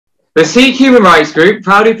The Sikh Human Rights Group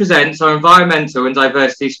proudly presents our Environmental and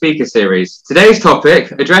Diversity Speaker Series. Today's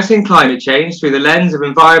topic, addressing climate change through the lens of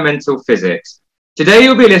environmental physics. Today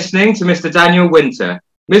you'll be listening to Mr. Daniel Winter.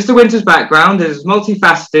 Mr. Winter's background is as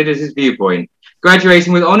multifaceted as his viewpoint.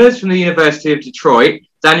 Graduating with honours from the University of Detroit,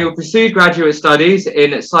 Daniel pursued graduate studies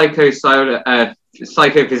in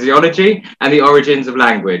psychophysiology and the origins of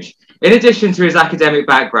language. In addition to his academic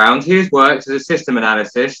background, he has worked as a system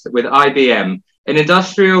analyst with IBM, an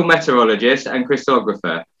industrial meteorologist and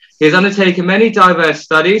crystallographer. He has undertaken many diverse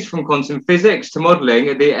studies from quantum physics to modelling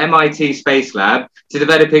at the MIT Space Lab to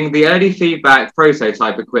developing the early feedback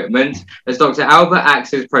prototype equipment as Dr. Albert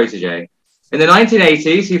Axe's protege. In the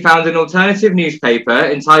 1980s, he founded an alternative newspaper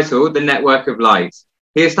entitled The Network of Light.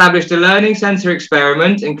 He established a learning centre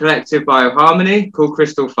experiment in collective bioharmony called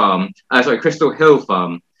Crystal Hill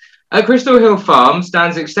Farm. At Crystal Hill Farm,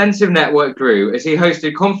 Stan's extensive network grew as he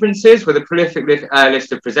hosted conferences with a prolific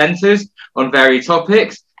list of presenters on varied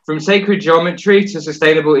topics, from sacred geometry to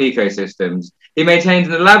sustainable ecosystems. He maintained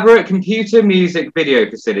an elaborate computer music video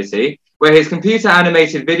facility where his computer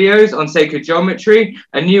animated videos on sacred geometry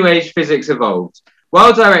and new age physics evolved.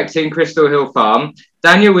 While directing Crystal Hill Farm,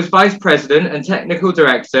 Daniel was vice president and technical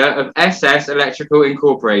director of SS Electrical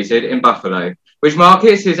Incorporated in Buffalo, which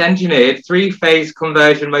markets his engineered three-phase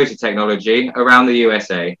conversion motor technology around the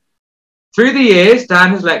USA. Through the years,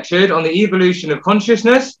 Dan has lectured on the evolution of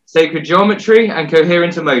consciousness, sacred geometry, and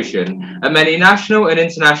coherent emotion at many national and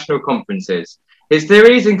international conferences. His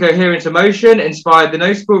theories in coherent emotion inspired the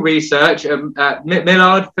notable research at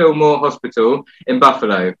Millard Fillmore Hospital in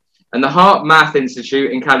Buffalo and the Heart Math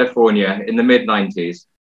Institute in California in the mid-90s.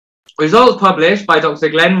 Results published by Dr.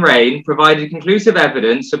 Glenn Rain provided conclusive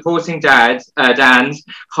evidence supporting Dan's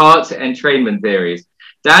heart entrainment theories.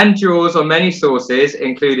 Dan draws on many sources,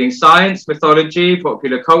 including science, mythology,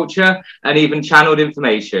 popular culture, and even channeled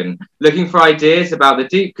information, looking for ideas about the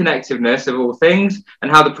deep connectiveness of all things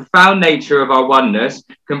and how the profound nature of our oneness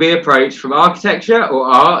can be approached from architecture or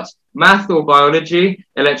art, math or biology,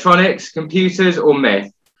 electronics, computers, or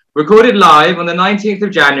myth. Recorded live on the 19th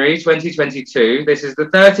of January 2022, this is the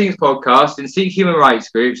 13th podcast in Sikh Human Rights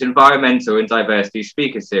Group's Environmental and Diversity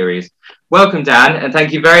Speaker Series. Welcome, Dan, and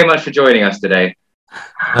thank you very much for joining us today.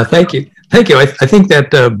 Thank you. Thank you. I think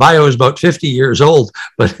that bio is about 50 years old,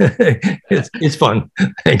 but it's fun.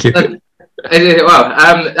 Thank you.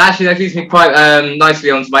 Actually, that leads me quite nicely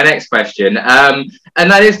on to my next question. And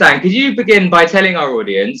that is, Dan, could you begin by telling our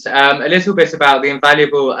audience a little bit about the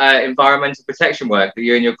invaluable environmental protection work that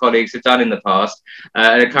you and your colleagues have done in the past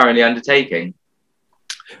and are currently undertaking?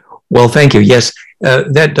 Well, thank you. Yes,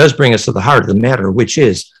 that does bring us to the heart of the matter, which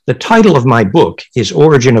is the title of my book is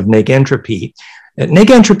Origin of Negentropy.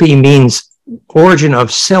 Negentropy means origin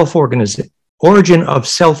of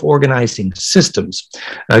self-organizing systems.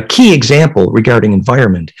 A key example regarding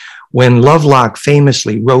environment, when Lovelock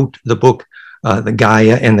famously wrote the book The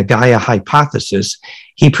Gaia and the Gaia Hypothesis,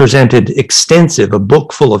 he presented a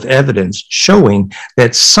book full of evidence showing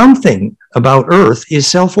that something about Earth is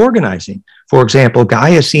self-organizing. For example,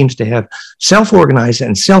 Gaia seems to have self-organized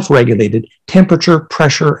and self-regulated temperature,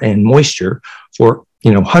 pressure, and moisture for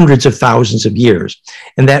hundreds of thousands of years.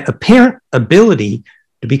 And that apparent ability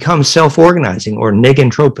to become self-organizing or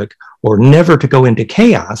negentropic or never to go into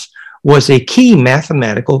chaos was a key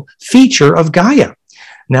mathematical feature of Gaia.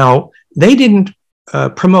 Now, they didn't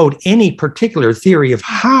promote any particular theory of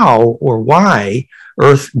how or why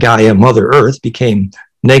Earth, Gaia, Mother Earth became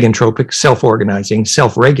negentropic, self-organizing,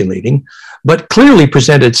 self-regulating, but clearly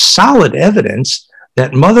presented solid evidence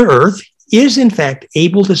that Mother Earth is in fact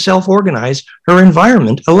able to self-organize her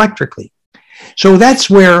environment electrically. So that's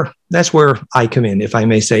where I come in, if I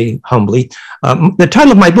may say humbly. The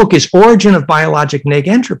title of my book is Origin of Biologic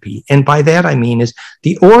Negentropy, and by that I mean is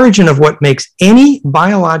the origin of what makes any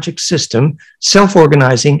biologic system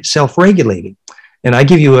self-organizing, self-regulating. And I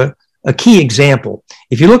give you a key example.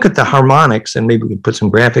 If you look at the harmonics, and maybe we can put some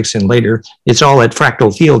graphics in later, it's all at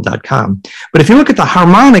fractalfield.com. But if you look at the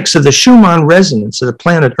harmonics of the Schumann resonance of the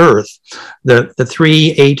planet Earth, the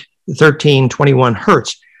 3, 8, 13, 21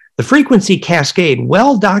 hertz, the frequency cascade,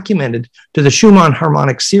 well documented to the Schumann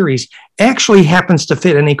harmonic series, actually happens to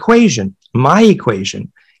fit an equation, my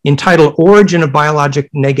equation, entitled Origin of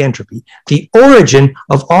Biologic Negentropy, the origin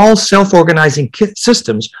of all self-organizing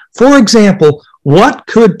systems. For example, what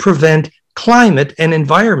could prevent climate and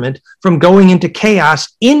environment from going into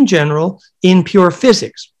chaos in general in pure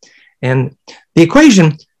physics? And the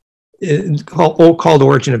equation called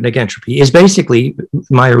Origin of Negentropy is basically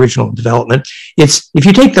my original development. It's if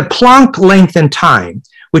you take the Planck length and time,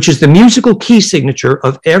 which is the musical key signature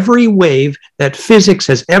of every wave that physics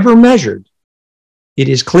has ever measured, It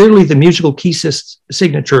is clearly the musical key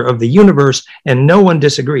signature of the universe, and no one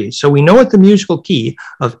disagrees. So we know what the musical key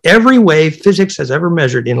of every wave physics has ever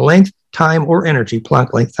measured in length, time, or energy,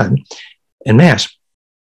 Planck length, time, and mass.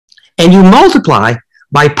 And you multiply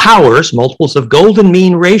by powers, multiples of golden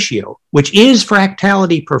mean ratio, which is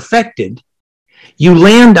fractality perfected, you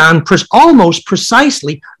land on almost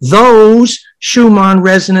precisely those Schumann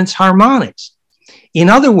resonance harmonics. In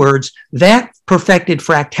other words, that perfected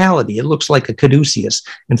fractality, it looks like a caduceus.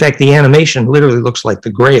 In fact, the animation literally looks like the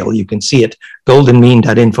Grail. You can see it,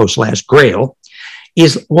 goldenmean.info/Grail,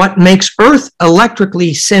 is what makes Earth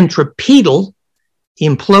electrically centripetal,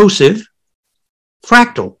 implosive,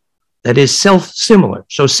 fractal, that is self-similar.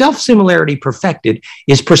 So self-similarity perfected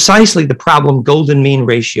is precisely the problem golden mean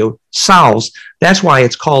ratio solves. That's why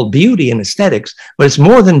it's called beauty in aesthetics, but it's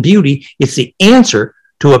more than beauty, it's the answer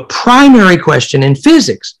to a primary question in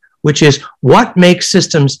physics, which is what makes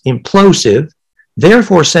systems implosive,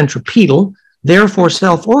 therefore centripetal, therefore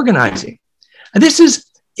self-organizing.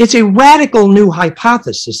 It's a radical new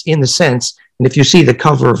hypothesis in the sense, and if you see the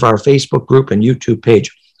cover of our Facebook group and YouTube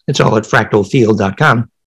page, it's all at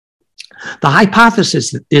fractalfield.com. The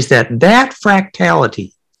hypothesis is that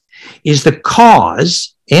fractality is the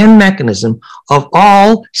cause and mechanism of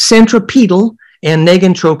all centripetal and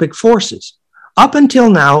negentropic forces. Up until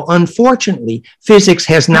now, unfortunately, physics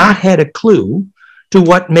has not had a clue to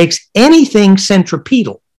what makes anything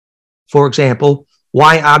centripetal. For example,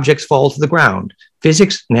 why objects fall to the ground.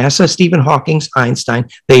 Physics, NASA, Stephen Hawking, Einstein,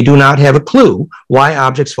 they do not have a clue why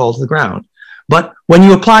objects fall to the ground. But when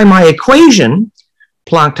you apply my equation,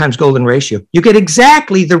 Planck times golden ratio, you get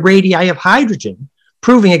exactly the radii of hydrogen,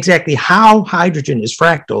 proving exactly how hydrogen is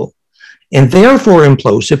fractal and therefore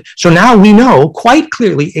implosive. So now we know quite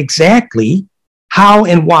clearly exactly how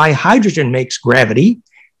and why hydrogen makes gravity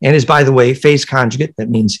and is, by the way, phase conjugate. That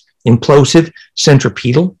means implosive,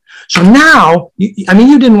 centripetal. So now,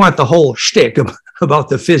 you didn't want the whole shtick about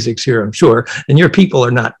the physics here, I'm sure, and your people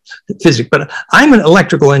are not physics, but I'm an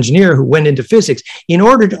electrical engineer who went into physics in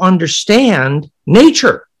order to understand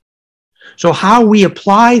nature. So how we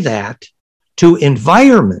apply that to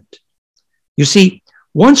environment. You see,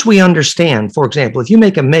 once we understand, for example, if you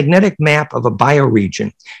make a magnetic map of a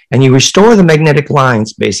bioregion and you restore the magnetic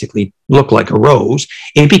lines, basically look like a rose,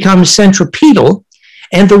 it becomes centripetal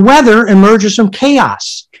and the weather emerges from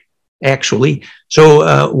chaos, actually.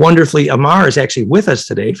 So wonderfully, Amar is actually with us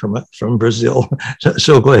today from Brazil.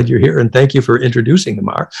 So glad you're here, and thank you for introducing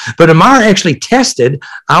Amar. But Amar actually tested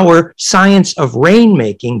our science of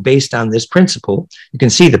rainmaking based on this principle. You can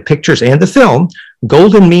see the pictures and the film,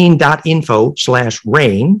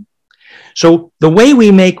 goldenmean.info/rain. So the way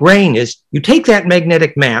we make rain is you take that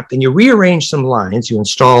magnetic map and you rearrange some lines. You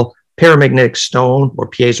install paramagnetic stone or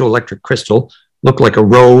piezoelectric crystal, look like a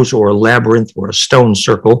rose or a labyrinth or a stone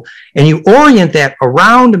circle, and you orient that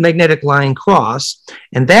around a magnetic line cross,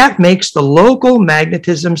 and that makes the local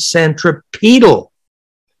magnetism centripetal,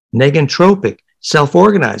 negentropic,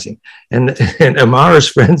 self-organizing. And Amar's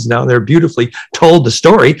friends down there beautifully told the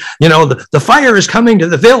story. You know, the fire is coming to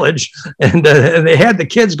the village, and they had the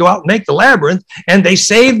kids go out and make the labyrinth, and they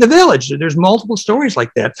saved the village. There's multiple stories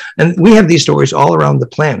like that, and we have these stories all around the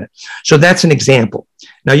planet. So that's an example.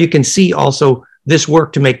 Now you can see also this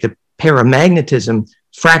work to make the paramagnetism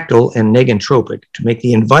fractal and negentropic, to make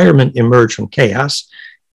the environment emerge from chaos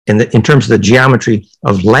in terms of the geometry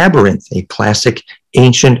of labyrinth, a classic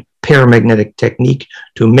ancient paramagnetic technique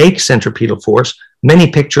to make centripetal force. Many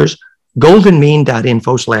pictures,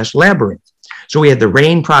 goldenmean.info/labyrinth. So we had the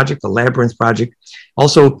RAIN project, the Labyrinth project,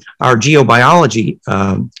 also our geobiology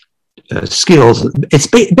skills. It's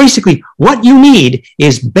basically what you need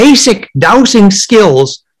is basic dowsing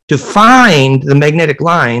skills to find the magnetic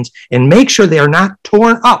lines and make sure they are not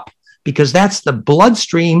torn up, because that's the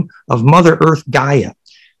bloodstream of Mother Earth Gaia.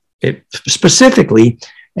 Specifically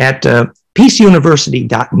at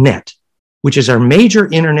peaceuniversity.net, which is our major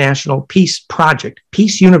international peace project,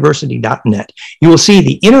 peaceuniversity.net, you will see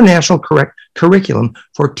the international curriculum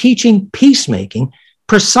for teaching peacemaking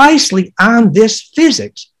precisely on this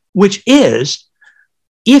physics, which is,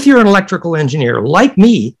 if you're an electrical engineer like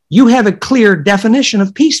me, you have a clear definition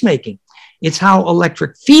of peacemaking. It's how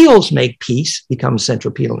electric fields make peace, become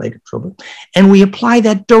centripetal, negentropic, and we apply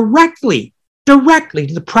that directly to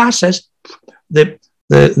the process, the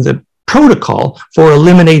protocol for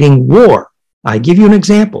eliminating war. I give you an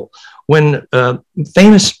example. When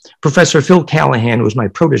famous Professor Phil Callahan, who was my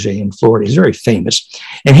protege in Florida, he's very famous,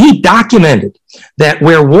 and he documented that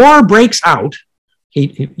where war breaks out,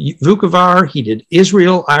 Vukovar, he did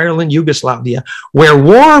Israel, Ireland, Yugoslavia. Where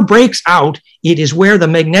war breaks out, it is where the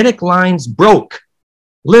magnetic lines broke.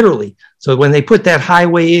 Literally, So when they put that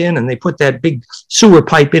highway in and they put that big sewer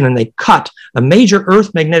pipe in and they cut a major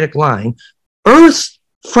Earth magnetic line, Earth's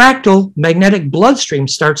fractal magnetic bloodstream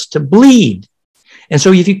starts to bleed. And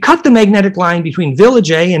so if you cut the magnetic line between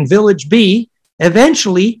village A and village B,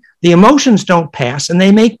 eventually the emotions don't pass and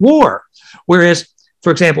they make war. Whereas,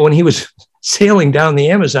 for example, when he was sailing down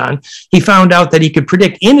the Amazon, he found out that he could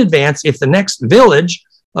predict in advance if the next village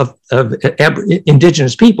of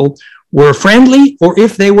indigenous people were friendly or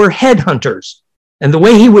if they were headhunters. And the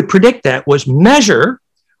way he would predict that was measure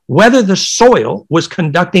whether the soil was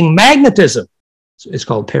conducting magnetism. It's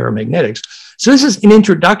called paramagnetics. So this is an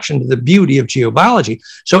introduction to the beauty of geobiology.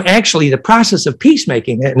 So actually the process of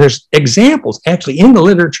peacemaking, and there's examples actually in the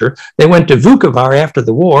literature, they went to Vukovar after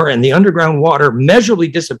the war and the underground water measurably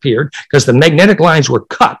disappeared because the magnetic lines were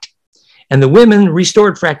cut. And the women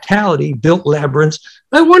restored fractality, built labyrinths.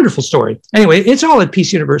 A wonderful story. Anyway, it's all at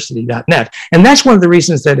peaceuniversity.net. And that's one of the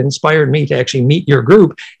reasons that inspired me to actually meet your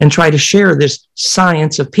group and try to share this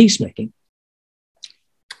science of peacemaking.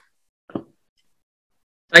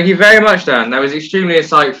 Thank you very much, Dan. That was extremely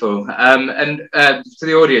insightful. To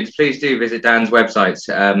the audience, please do visit Dan's website,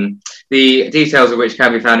 the details of which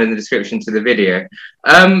can be found in the description to the video.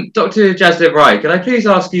 Dr. Jasdev Rai, could I please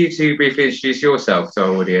ask you to briefly introduce yourself to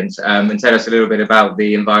our audience and tell us a little bit about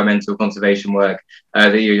the environmental conservation work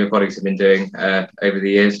that you and your colleagues have been doing over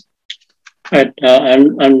the years? Right.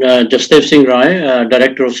 I'm Jasdev Singh Rai,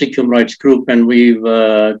 Director of Sikh Human Rights Group, and we've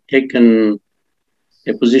taken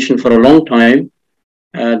a position for a long time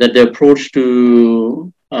that the approach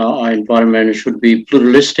to our environment should be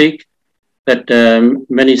pluralistic, that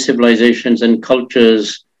many civilizations and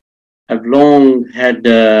cultures have long had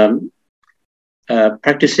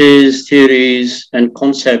practices, theories, and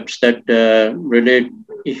concepts that relate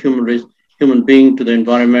a human being to the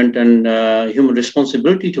environment and human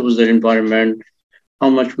responsibility towards the environment, how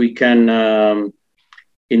much we can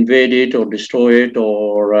invade it or destroy it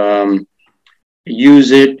or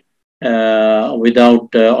use it without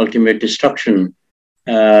ultimate destruction.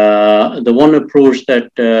 The one approach that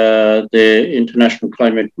the International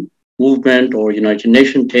Climate Movement or United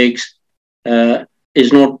Nations takes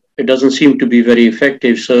is not, it doesn't seem to be very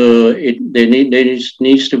effective. So there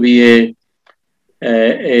needs to be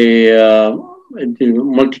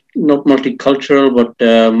not multicultural, but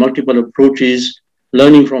multiple approaches,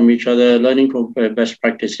 learning from each other, learning from best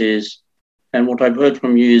practices. And what I've heard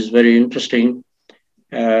from you is very interesting.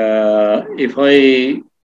 If I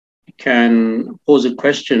can pose a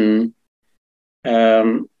question,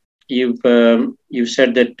 you've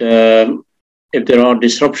said that if there are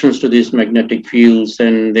disruptions to these magnetic fields,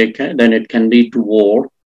 then it can lead to war.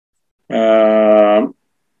 In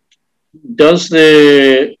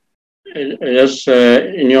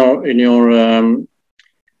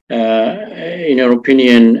your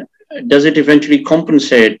opinion, does it eventually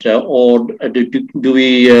compensate, or do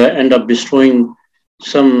we end up destroying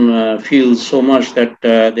some fields so much that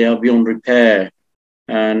they are beyond repair,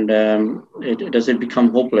 and does it become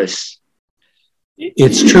hopeless?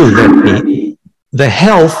 It's true that the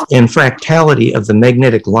health and fractality of the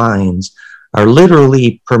magnetic lines are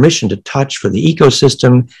literally permission to touch for the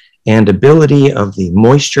ecosystem, and ability of the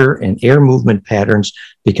moisture and air movement patterns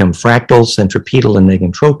become fractal, centripetal, and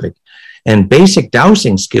negentropic. And basic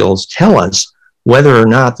dowsing skills tell us whether or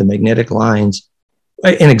not the magnetic lines.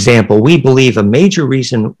 An example, we believe a major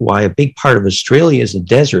reason why a big part of Australia is a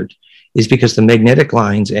desert is because the magnetic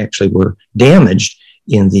lines actually were damaged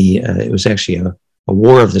in the, it was actually a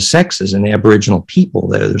war of the sexes and Aboriginal people.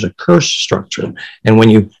 There's a curse structure. And when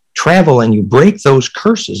you travel and you break those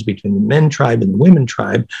curses between the men tribe and the women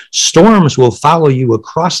tribe, storms will follow you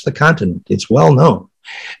across the continent. It's well known.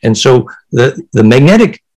 And so the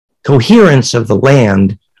magnetic coherence of the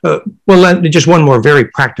land. Well, just one more very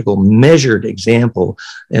practical, measured example.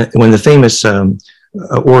 When the famous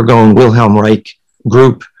Oregon Wilhelm Reich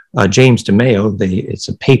group, James DeMeo, it's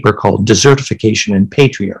a paper called Desertification and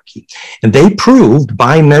Patriarchy. And they proved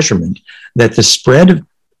by measurement that the spread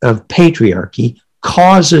of patriarchy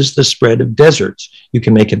causes the spread of deserts. You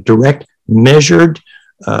can make a direct measured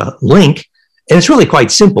link. And it's really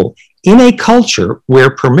quite simple. In a culture where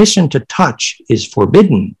permission to touch is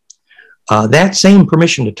forbidden, that same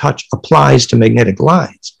permission to touch applies to magnetic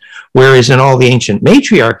lines. Whereas in all the ancient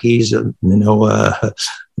matriarchies,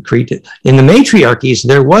 Crete, in the matriarchies,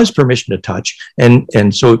 there was permission to touch.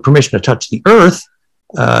 And so permission to touch the earth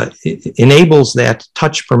enables that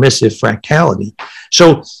touch permissive fractality.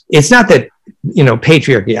 So it's not that,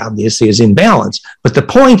 patriarchy obviously is in balance, but the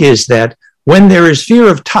point is that when there is fear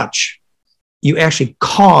of touch, you actually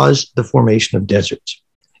cause the formation of deserts.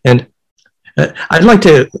 And I'd like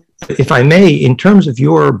to if I may, in terms of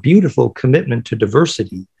your beautiful commitment to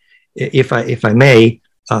diversity, if I may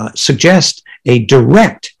suggest a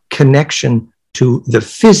direct connection to the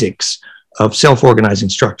physics of self-organizing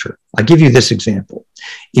structure. I'll give you this example.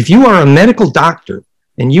 If you are a medical doctor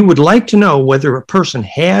and you would like to know whether a person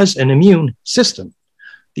has an immune system,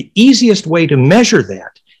 the easiest way to measure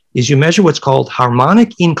that is you measure what's called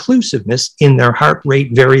harmonic inclusiveness in their heart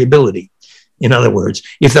rate variability. In other words,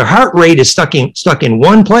 if their heart rate is stuck in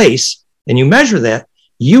one place and you measure that,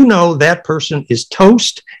 you know that person is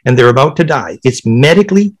toast and they're about to die. It's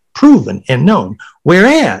medically proven and known.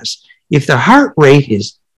 Whereas if the heart rate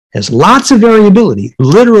has lots of variability,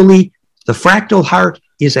 literally the fractal heart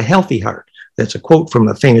is a healthy heart. That's a quote from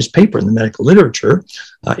a famous paper in the medical literature,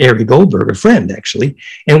 Ari Goldberg, a friend actually.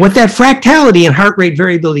 And what that fractality and heart rate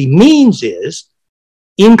variability means is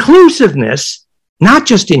inclusiveness, not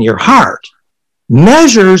just in your heart,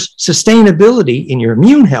 measures sustainability in your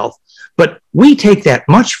immune health. But we take that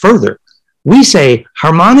much further. We say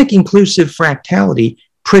harmonic inclusive fractality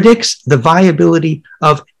predicts the viability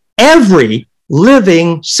of every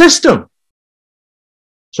living system.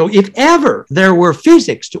 So if ever there were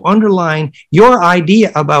physics to underline your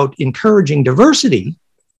idea about encouraging diversity,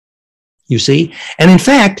 you see, and in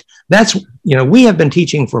fact, that's, we have been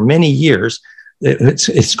teaching for many years.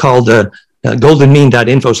 It's called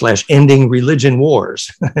goldenmean.info/ending religion wars.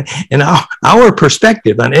 And our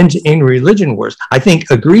perspective on ending religion wars, I think,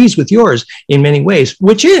 agrees with yours in many ways,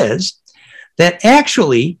 which is that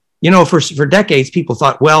actually, for decades, people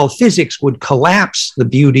thought, well, physics would collapse the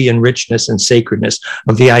beauty and richness and sacredness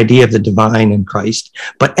of the idea of the divine in Christ.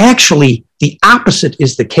 But actually, the opposite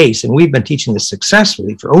is the case. And we've been teaching this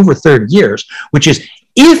successfully for over 30 years, which is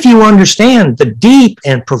if you understand the deep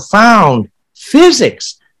and profound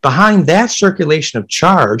physics behind that circulation of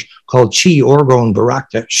charge called Chi, Orgone,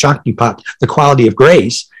 Bharakta, Shaktipat, the quality of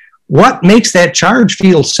grace, what makes that charge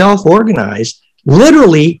feel self-organized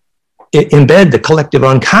literally embed the collective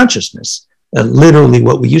unconsciousness. Literally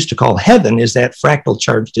what we used to call heaven is that fractal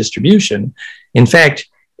charge distribution. In fact,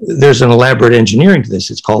 there's an elaborate engineering to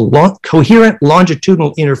this. It's called coherent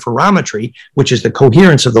longitudinal interferometry, which is the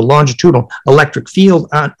coherence of the longitudinal electric field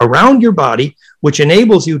around your body, which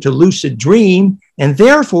enables you to lucid dream and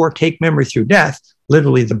therefore take memory through death,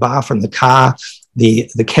 literally the Ba from the Ka, the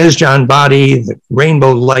Kesjan body, the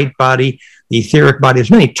rainbow light body, the etheric body.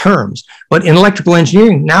 There's many terms, but in electrical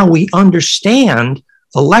engineering, now we understand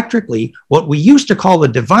electrically what we used to call the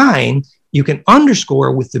divine, you can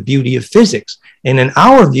underscore with the beauty of physics. And in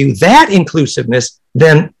our view, that inclusiveness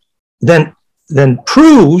then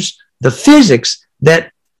proves the physics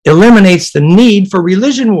that eliminates the need for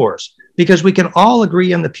religion wars, because we can all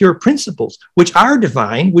agree on the pure principles, which are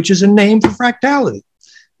divine, which is a name for fractality.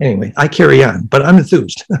 Anyway, I carry on, but I'm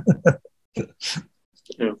enthused.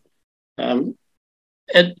 Yeah.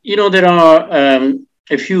 There are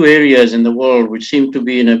a few areas in the world which seem to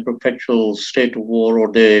be in a perpetual state of war,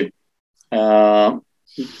 or there's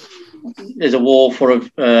a war for a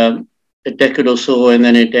decade or so, and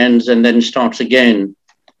then it ends and then starts again.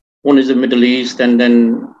 One is the Middle East, and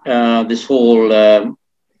then this whole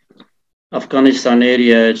Afghanistan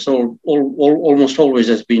area. It's almost always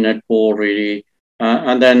has been at war, really.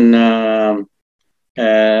 And then the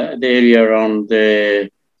area around the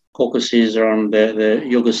Caucasus, around the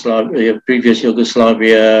Yugoslavia, previous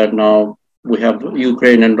Yugoslavia. Now we have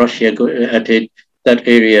Ukraine and Russia at it. That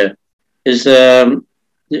area is. Do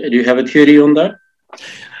you have a theory on that?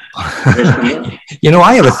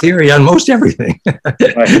 I have a theory on most everything.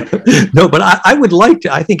 No, but I would like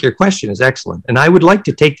to. I think your question is excellent, and I would like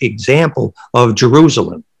to take the example of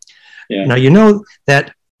Jerusalem. Yeah. Now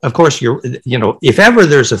that. Of course, if ever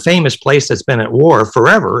there's a famous place that's been at war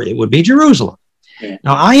forever, it would be Jerusalem. Yeah.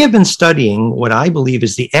 Now, I have been studying what I believe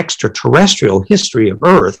is the extraterrestrial history of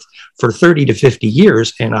Earth for 30 to 50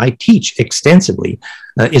 years, and I teach extensively.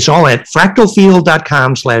 It's all at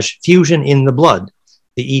fractalfield.com/fusion in the blood,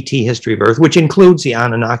 the ET history of Earth, which includes the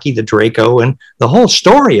Anunnaki, the Draco, and the whole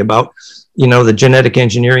story about the genetic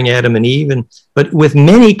engineering, Adam and Eve, but with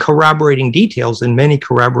many corroborating details and many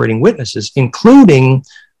corroborating witnesses, including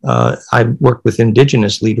I've worked with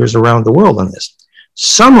indigenous leaders around the world on this.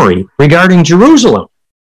 Summary regarding Jerusalem.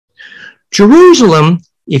 Jerusalem,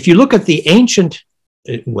 if you look at the ancient,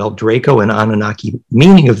 Draco and Anunnaki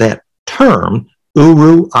meaning of that term,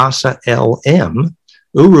 Uru Asa LM,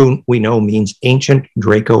 Uru we know means ancient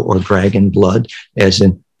Draco or dragon blood, as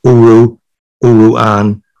in Uru,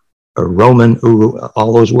 Uruan, or Roman Uru,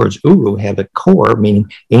 all those words, Uru, have a core meaning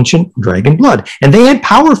ancient dragon blood. And they had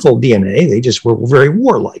powerful DNA. They just were very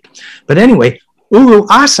warlike. But anyway, Uru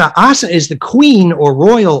Asa, Asa is the queen or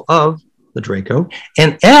royal of the Draco,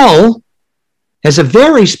 and El has a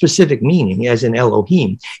very specific meaning, as in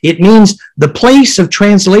Elohim. It means the place of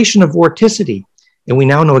translation of vorticity. And we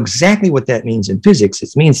now know exactly what that means in physics. It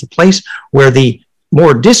means the place where the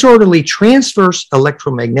more disorderly transverse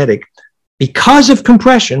electromagnetic, because of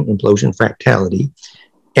compression, implosion, fractality,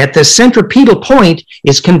 at the centripetal point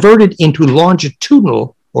is converted into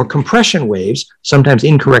longitudinal or compression waves, sometimes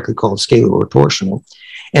incorrectly called scalar or torsional.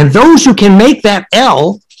 And those who can make that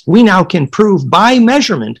L, we now can prove by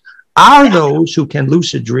measurement, are those who can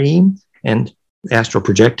lucid dream and astral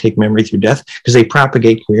project, take memory through death, because they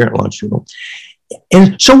propagate coherent longitudinal.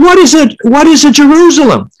 And so what is it? What is a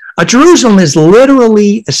Jerusalem? A Jerusalem is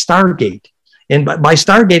literally a stargate. And by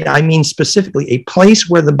stargate, I mean specifically a place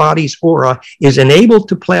where the body's aura is enabled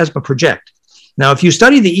to plasma project. Now, if you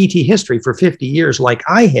study the ET history for 50 years like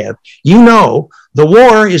I have, you know the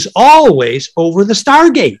war is always over the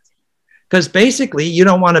stargate. Because basically, you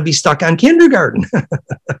don't want to be stuck on kindergarten.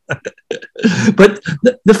 But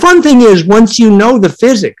the fun thing is, once you know the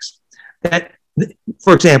physics, that,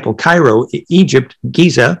 for example, Cairo, Egypt,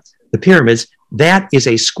 Giza, the pyramids, that is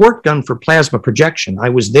a squirt gun for plasma projection. I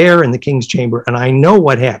was there in the King's Chamber, and I know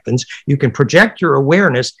what happens. You can project your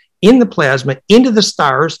awareness in the plasma into the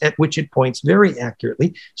stars at which it points very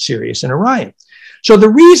accurately, Sirius and Orion. So the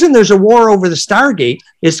reason there's a war over the Stargate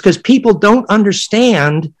is because people don't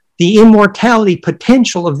understand the immortality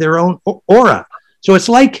potential of their own aura. So it's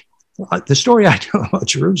like the story I tell about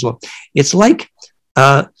Jerusalem. It's like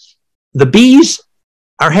the bees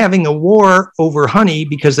are having a war over honey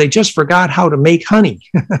because they just forgot how to make honey.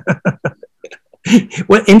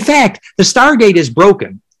 Well, in fact, the Stargate is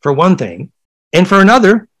broken, for one thing. And for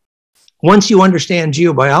another, once you understand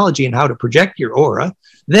geobiology and how to project your aura,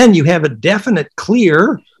 then you have a definite,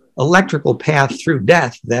 clear electrical path through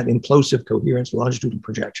death, that implosive coherence longitudinal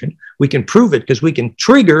projection. We can prove it because we can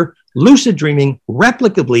trigger lucid dreaming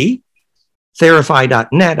replicably.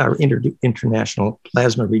 Therify.net, our international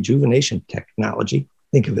plasma rejuvenation technology,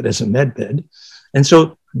 think of it as a med bed. And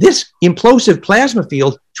so this implosive plasma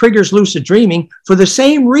field triggers lucid dreaming for the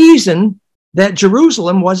same reason that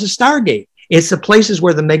Jerusalem was a stargate. It's the places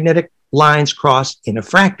where the magnetic lines cross in a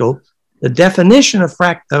fractal, the definition of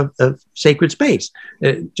sacred space.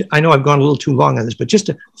 I know I've gone a little too long on this, but just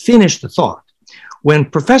to finish the thought, when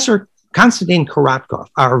Professor Konstantin Korotkov,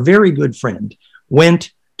 our very good friend,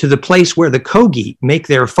 went to the place where the Kogi make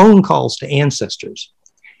their phone calls to ancestors,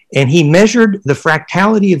 and he measured the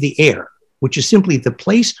fractality of the air, which is simply the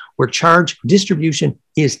place where charge distribution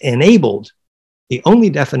is enabled, the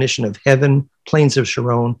only definition of heaven, plains of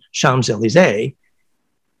Sharon, Champs-Élysées.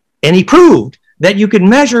 And he proved that you could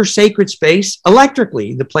measure sacred space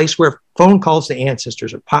electrically, the place where phone calls to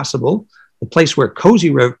ancestors are possible, the place where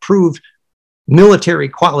Kozyrev proved military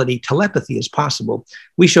quality telepathy is possible.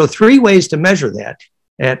 We show 3 ways to measure that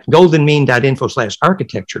at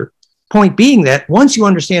goldenmean.info/architecture. Point being that once you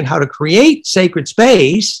understand how to create sacred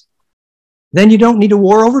space, then you don't need a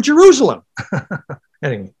war over Jerusalem.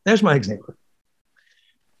 Anyway, there's my example.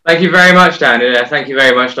 Thank you very much, Dan. Thank you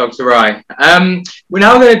very much, Dr. Rai. We're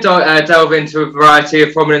now going to delve into a variety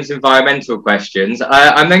of prominent environmental questions.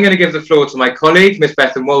 I'm then going to give the floor to my colleague, Ms.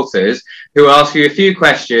 Bethan Walters, who will ask you a few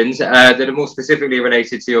questions that are more specifically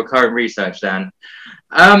related to your current research, Dan.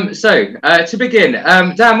 To begin,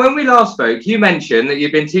 Dan, when we last spoke, you mentioned that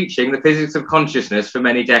you've been teaching the physics of consciousness for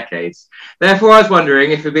many decades. Therefore, I was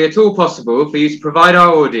wondering if it would be at all possible for you to provide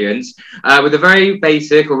our audience with a very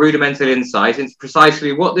basic or rudimental insight into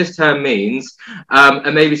precisely what this term means,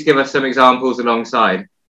 and maybe to give us some examples alongside.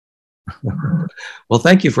 Well,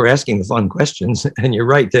 thank you for asking the fun questions. And you're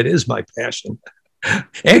right, that is my passion.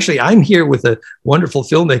 Actually, I'm here with a wonderful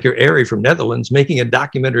filmmaker, Ari from Netherlands, making a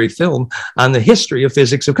documentary film on the history of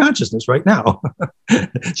physics of consciousness right now.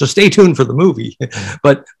 So stay tuned for the movie.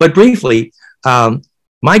 But briefly,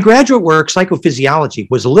 my graduate work, psychophysiology,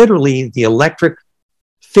 was literally the electric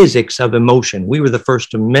physics of emotion. We were the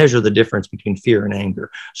first to measure the difference between fear and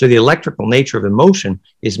anger. So the electrical nature of emotion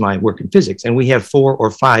is my work in physics. And we have 4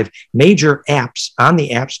 or 5 major apps on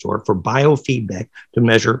the App Store for biofeedback to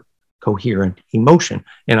measure coherent emotion.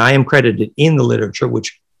 And I am credited in the literature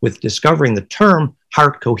with discovering the term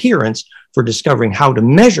heart coherence for discovering how to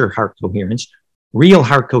measure heart coherence,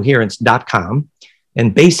 realheartcoherence.com.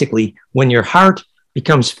 And basically, when your heart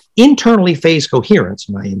becomes internally phase coherence,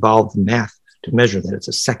 and I involved the math to measure that, it's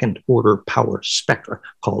a second order power spectra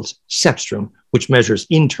called Cepstrum, which measures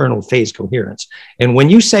internal phase coherence. And when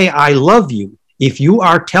you say, I love you, if you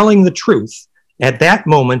are telling the truth, at that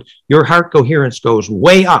moment, your heart coherence goes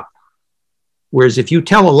way up. Whereas if you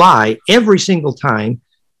tell a lie every single time,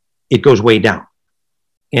 it goes way down.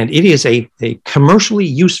 And it is a commercially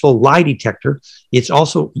useful lie detector. It's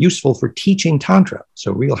also useful for teaching Tantra,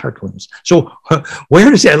 so real heartworms. So where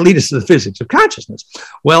does that lead us to the physics of consciousness?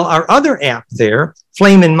 Well, our other app there,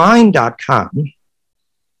 flameinmind.com,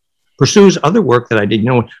 pursues other work that I did. You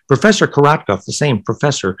know, Professor Korotkov, the same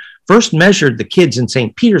professor, first measured the kids in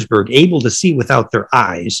St. Petersburg able to see without their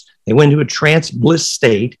eyes. They went into a trance bliss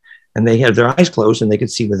state, and they had their eyes closed and they could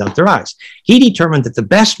see without their eyes. He determined that the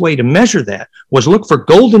best way to measure that was look for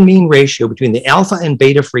golden mean ratio between the alpha and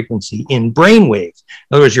beta frequency in brain waves.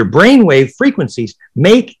 In other words, your brain wave frequencies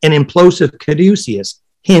make an implosive caduceus,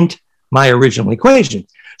 hint my original equation.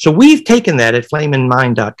 So we've taken that at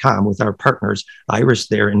flameinmind.com with our partners, Iris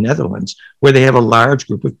there in Netherlands, where they have a large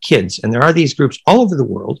group of kids. And there are these groups all over the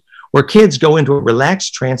world where kids go into a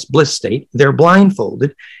relaxed trance bliss state. They're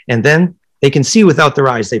blindfolded, and then they can see without their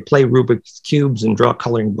eyes. They play Rubik's Cubes and draw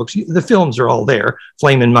coloring books. The films are all there,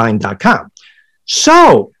 flameinmind.com.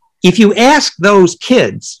 So if you ask those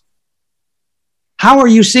kids, how are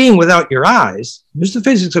you seeing without your eyes? There's the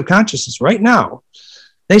physics of consciousness right now.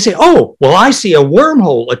 They say, oh, well, I see a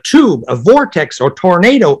wormhole, a tube, a vortex, or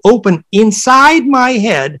tornado open inside my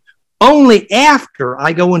head only after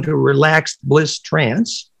I go into a relaxed bliss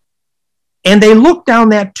trance. And they look down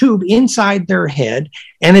that tube inside their head,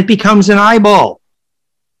 and it becomes an eyeball.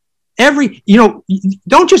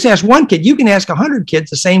 Don't just ask one kid. You can ask 100 kids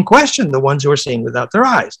the same question, the ones who are seeing without their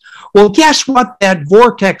eyes. Well, guess what that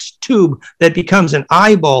vortex tube that becomes an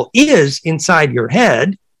eyeball is inside your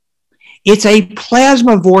head? It's a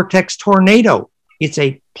plasma vortex tornado. It's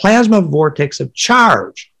a plasma vortex of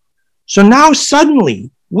charge. So now suddenly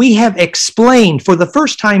we have explained for the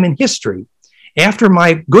first time in history, after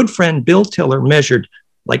my good friend Bill Tiller measured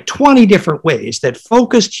like 20 different ways that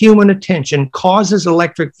focused human attention causes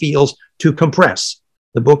electric fields to compress.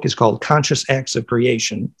 The book is called Conscious Acts of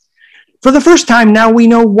Creation. For the first time now we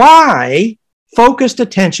know why focused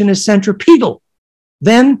attention is centripetal.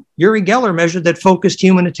 Then Uri Geller measured that focused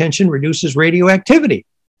human attention reduces radioactivity.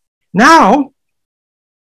 Now,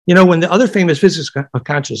 when the other famous physics of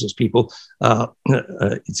consciousness people,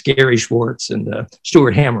 it's Gary Schwartz and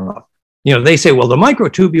Stuart Hameroff, they say, well, the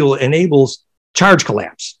microtubule enables charge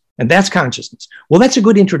collapse, and that's consciousness. Well, that's a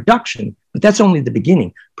good introduction, but that's only the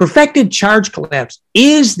beginning. Perfected charge collapse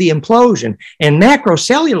is the implosion, and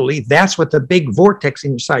macrocellularly, that's what the big vortex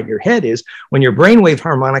inside your head is. When your brainwave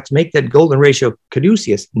harmonics make that golden ratio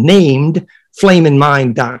caduceus, named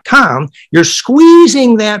flameinmind.com, you're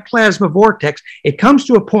squeezing that plasma vortex. It comes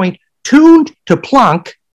to a point tuned to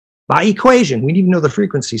Planck by equation. We need to know the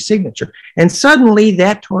frequency signature. And suddenly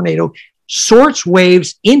that tornado sorts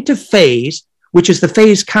waves into phase, which is the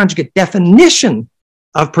phase conjugate definition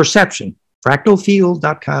of perception,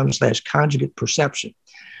 fractalfield.com/conjugate perception.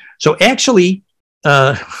 So actually,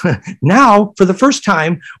 now for the first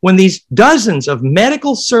time, when these dozens of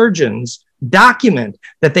medical surgeons document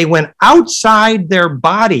that they went outside their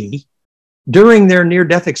body during their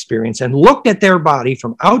near-death experience and looked at their body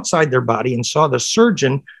from outside their body and saw the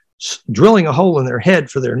surgeon drilling a hole in their head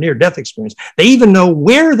for their near-death experience. They even know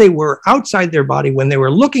where they were outside their body when they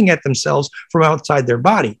were looking at themselves from outside their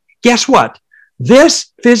body. Guess what?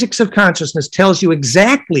 This physics of consciousness tells you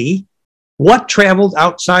exactly what traveled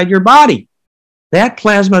outside your body. That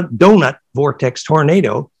plasma donut vortex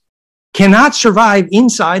tornado cannot survive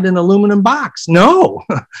inside an aluminum box. No,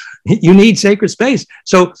 you need sacred space.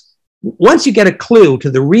 So once you get a clue to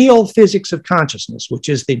the real physics of consciousness, which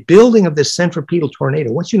is the building of this centripetal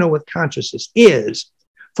tornado, once you know what consciousness is,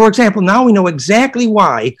 for example, now we know exactly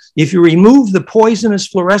why if you remove the poisonous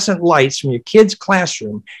fluorescent lights from your kid's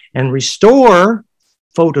classroom and restore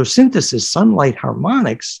photosynthesis, sunlight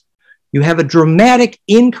harmonics, you have a dramatic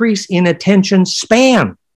increase in attention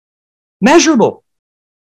span. Measurable.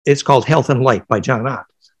 It's called Health and Light by John Ott.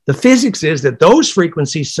 The physics is that those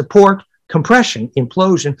frequencies support compression,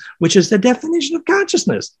 implosion, which is the definition of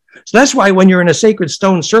consciousness. So that's why when you're in a sacred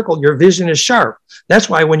stone circle, your vision is sharp. That's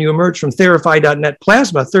why when you emerge from Therify.net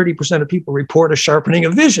plasma, 30% of people report a sharpening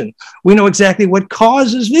of vision. We know exactly what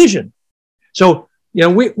causes vision. So,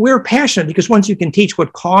 we're passionate because once you can teach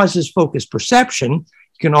what causes focused perception,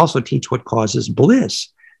 you can also teach what causes bliss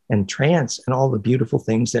and trance and all the beautiful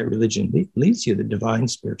things that religion leads you, the divine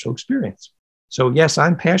spiritual experience. So yes,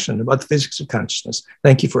 I'm passionate about the physics of consciousness.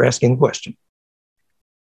 Thank you for asking the question.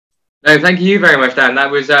 No, thank you very much, Dan. That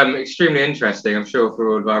was extremely interesting, I'm sure, for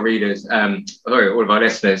all of our readers, all of our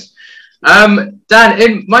listeners.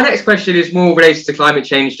 Dan, my next question is more related to climate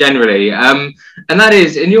change generally. And that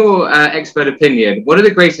is, in your expert opinion, what are the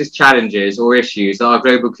greatest challenges or issues that our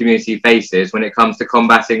global community faces when it comes to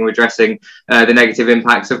combating or addressing the negative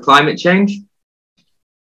impacts of climate change?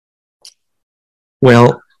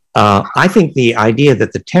 Well, I think the idea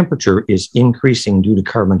that the temperature is increasing due to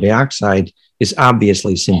carbon dioxide is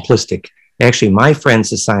obviously simplistic. Actually, my friends,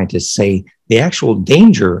 the scientists, say the actual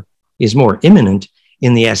danger is more imminent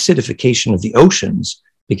in the acidification of the oceans,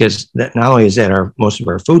 because that not only is that most of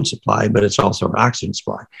our food supply, but it's also our oxygen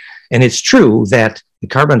supply. And it's true that the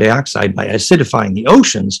carbon dioxide, by acidifying the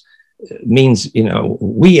oceans, means,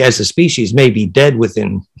 we as a species may be dead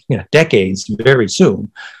within decades, very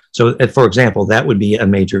soon. So, for example, that would be a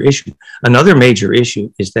major issue. Another major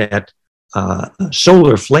issue is that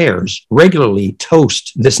solar flares regularly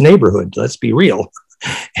toast this neighborhood. Let's be real.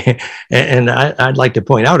 And I'd like to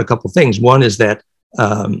point out a couple of things. One is that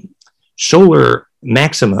solar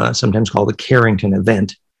maxima, sometimes called the Carrington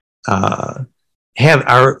event, are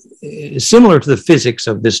similar to the physics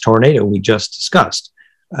of this tornado we just discussed.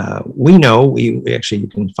 We know, you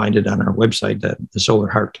can find it on our website, the Solar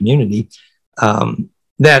Heart Community,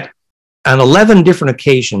 that on 11 different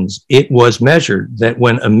occasions, it was measured that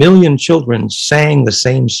when 1 million children sang the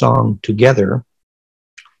same song together,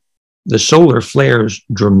 the solar flares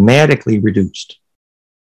dramatically reduced.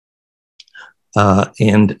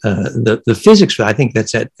 The physics, I think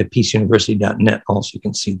that's at peaceuniversity.net. Also, you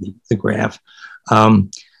can see the graph.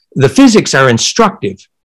 The physics are instructive.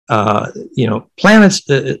 Planets,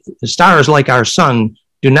 stars like our sun,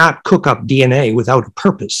 do not cook up DNA without a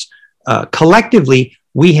purpose. Collectively,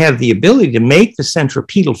 we have the ability to make the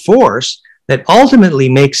centripetal force that ultimately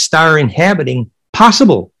makes star inhabiting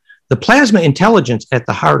possible. The plasma intelligence at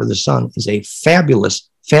the heart of the sun is a fabulous,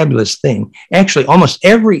 fabulous thing. Actually, almost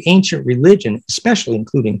every ancient religion, especially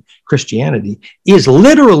including Christianity, is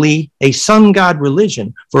literally a sun god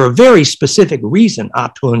religion for a very specific reason,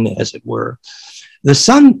 Atun, as it were. The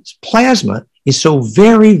sun's plasma is so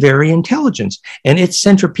very, very intelligent, and its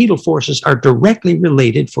centripetal forces are directly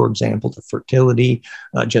related, for example, to fertility,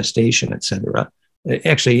 gestation, etc.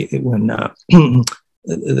 Actually, when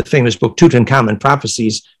the famous book Tutankhamun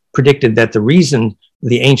Prophecies predicted that the reason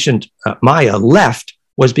the ancient Maya left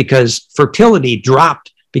was because fertility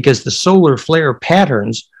dropped because the solar flare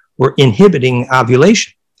patterns were inhibiting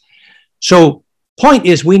ovulation. So, point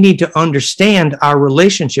is, we need to understand our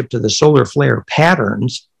relationship to the solar flare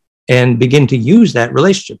patterns and begin to use that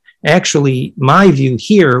relationship. Actually, my view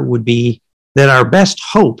here would be that our best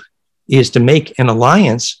hope is to make an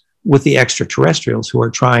alliance with the extraterrestrials who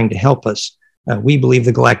are trying to help us. We believe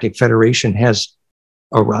the Galactic Federation has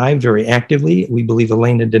arrived very actively. We believe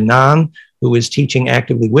Elena Denon, who is teaching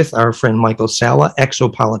actively with our friend Michael Salla,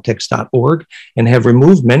 exopolitics.org, and have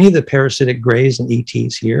removed many of the parasitic grays and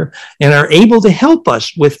ETs here, and are able to help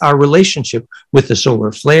us with our relationship with the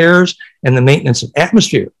solar flares and the maintenance of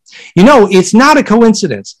atmosphere. It's not a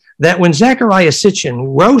coincidence that when Zecharia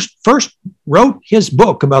Sitchin first wrote his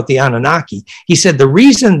book about the Anunnaki, he said the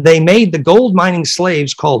reason they made the gold mining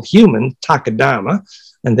slaves called human, Takadama,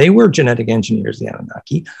 and they were genetic engineers, the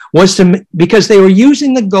Anunnaki, was because they were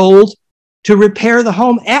using the gold to repair the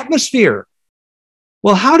home atmosphere.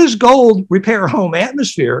 Well, how does gold repair a home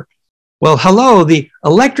atmosphere? Well, the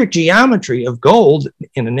electric geometry of gold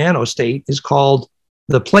in a nanostate is called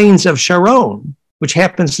the plains of Sharon, which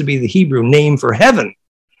happens to be the Hebrew name for heaven.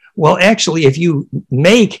 Well, actually, if you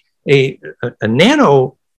make a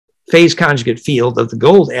nano phase conjugate field of the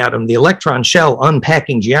gold atom, the electron shell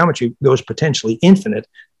unpacking geometry goes potentially infinite.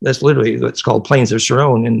 That's literally what's called plains of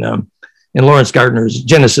Sharon in Lawrence Gardner's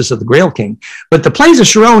Genesis of the Grail King. But the plains of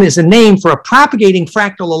Sharon is a name for a propagating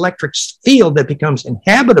fractal electric field that becomes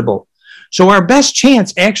inhabitable. So our best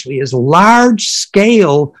chance actually is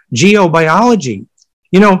large-scale geobiology.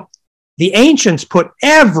 The ancients put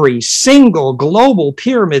every single global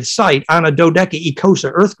pyramid site on a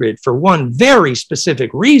dodecaecosa Earth grid for one very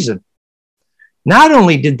specific reason. Not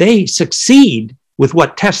only did they succeed with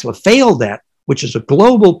what Tesla failed at, which is a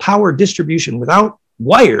global power distribution without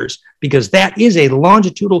wires, because that is a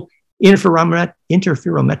longitudinal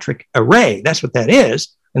interferometric array. That's what that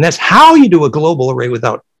is. And that's how you do a global array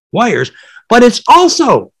without wires. But it's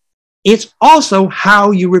also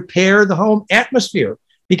how you repair the home atmosphere,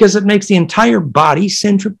 because it makes the entire body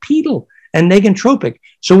centripetal and negentropic.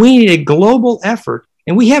 So we need a global effort.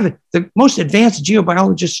 And we have the most advanced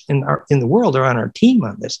geobiologists in the world are on our team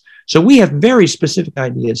on this. So we have very specific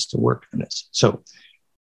ideas to work on this. So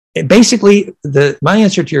basically, my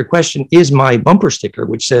answer to your question is my bumper sticker,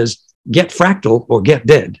 which says, get fractal or get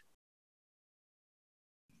dead.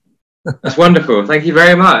 That's wonderful. Thank you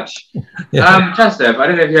very much. Chester, I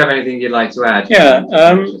don't know if you have anything you'd like to add. Yeah,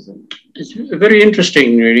 it's very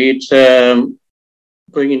interesting, really. It's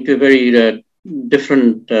going into a very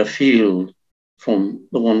different field from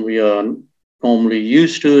the one we are normally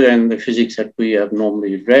used to and the physics that we have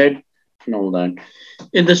normally read. and all that.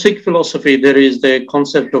 In the Sikh philosophy, there is the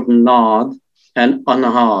concept of nad and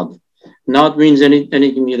anahad. Nad means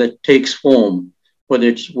anything that takes form, whether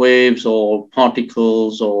it's waves or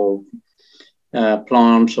particles or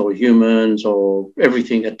plants or humans or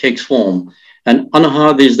everything that takes form. And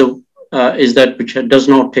anahad is that which does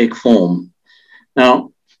not take form.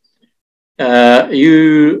 Now, and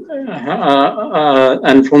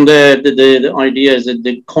from there, the idea is that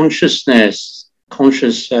the conscious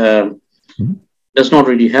does not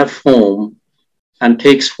really have form and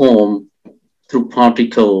takes form through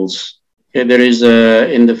particles. Okay, there is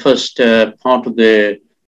in the first part of the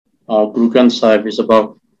Guru Granth Sahib is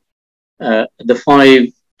about the 5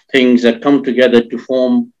 things that come together to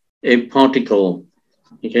form a particle.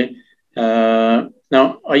 Okay.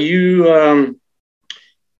 Now, are you?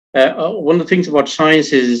 One of the things about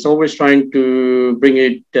science is it's always trying to bring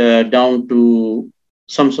it down to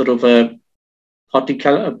some sort of a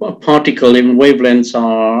particle. Even wavelengths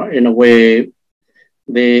are, in a way,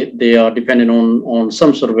 they are dependent on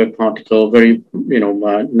some sort of a particle, very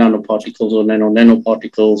nanoparticles or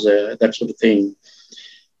nanoparticles, that sort of thing.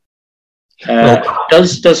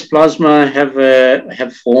 Does plasma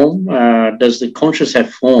have form? Does the conscious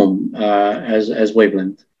have form as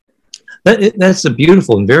wavelength? That's a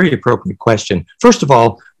beautiful and very appropriate question. First of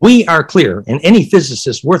all, we are clear, and any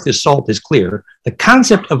physicist worth his salt is clear, the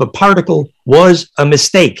concept of a particle was a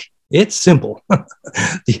mistake. It's simple.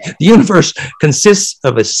 The universe consists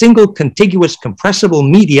of a single contiguous compressible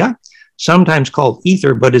media, sometimes called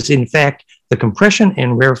ether, but is in fact the compression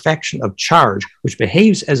and rarefaction of charge, which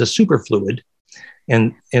behaves as a superfluid.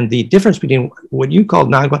 And the difference between what you call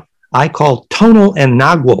nagwa, I call tonal and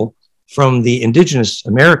nagwal from the indigenous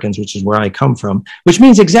Americans, which is where I come from, which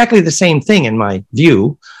means exactly the same thing in my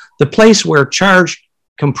view. The place where charge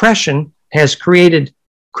compression has created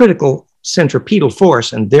critical centripetal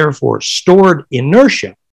force and therefore stored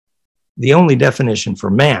inertia, the only definition for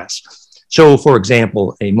mass. So, for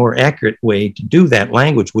example, a more accurate way to do that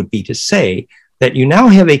language would be to say that you now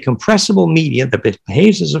have a compressible media that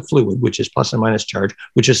behaves as a fluid, which is plus and minus charge,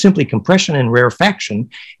 which is simply compression and rarefaction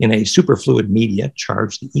in a superfluid media,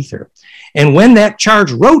 charge, the ether. And when that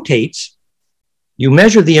charge rotates, you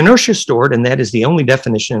measure the inertia stored, and that is the only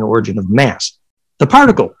definition and origin of mass, the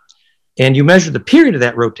particle. And you measure the period of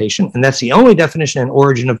that rotation, and that's the only definition and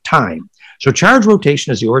origin of time. So charge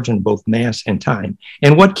rotation is the origin of both mass and time.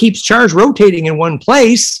 And what keeps charge rotating in one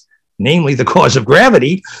place, namely the cause of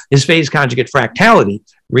gravity, is phase conjugate fractality.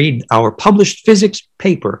 Read our published physics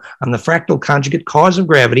paper on the fractal conjugate cause of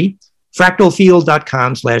gravity,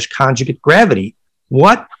 fractalfield.com/conjugate gravity.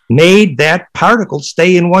 What made that particle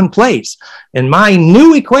stay in one place? And my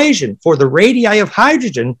new equation for the radii of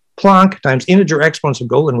hydrogen, Planck times integer exponents of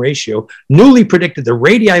Golden ratio, newly predicted the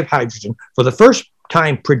radii of hydrogen for the first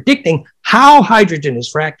time, predicting how hydrogen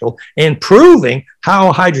is fractal and proving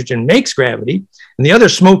how hydrogen makes gravity. And the other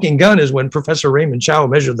smoking gun is when Professor Raymond Chow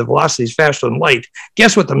measured the velocities faster than light.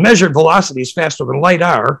 Guess what the measured velocities faster than light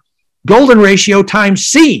are? Golden ratio times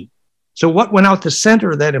c. So what went out to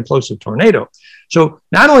center that implosive tornado? So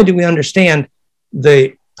not only do we understand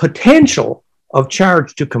the potential of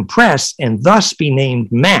charge to compress and thus be named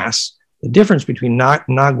mass, the difference between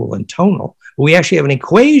nagwal and tonal, we actually have an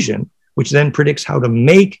equation which then predicts how to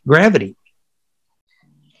make gravity.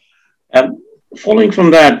 Following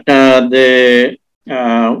from that,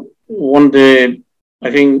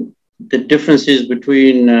 I think the differences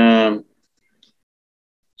between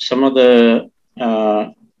some of the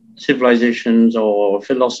civilizations or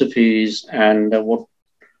philosophies and what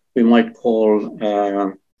we might call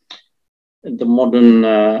the modern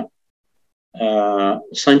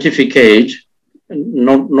scientific age,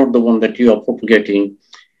 not the one that you are propagating,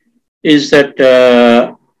 is that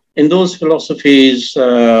in those philosophies,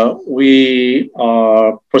 we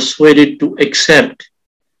are persuaded to accept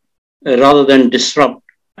rather than disrupt,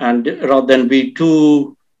 and rather than be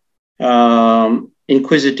too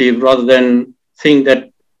inquisitive, rather than think that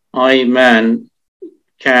I, man,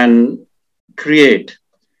 can create.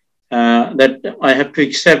 That I have to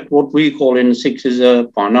accept what we call in Sikh is a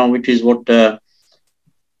pana, which is what the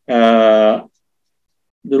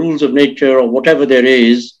rules of nature or whatever there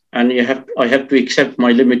is, and I have to accept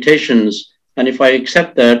my limitations. And if I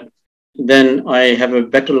accept that, then I have a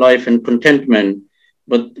better life and contentment.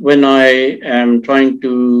 But when I am trying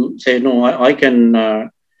to say, no, I can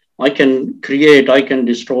create, I can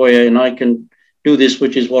destroy, and I can do this,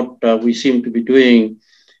 which is what we seem to be doing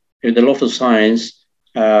with a lot of science,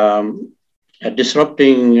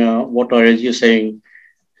 disrupting what are, as you're saying,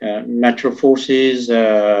 natural forces,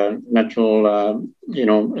 natural,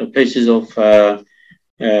 places of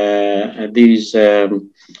these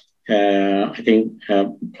I think,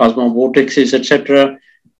 plasma vortexes, etc.,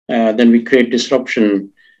 then we create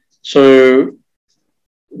disruption. So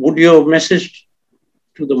would your message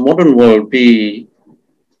to the modern world be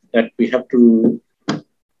that we have to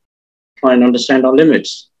try and understand our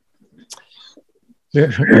limits?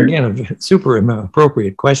 Again, a super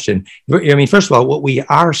appropriate question. I mean, first of all, what we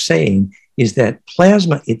are saying is that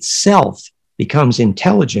plasma itself becomes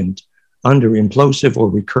intelligent under implosive or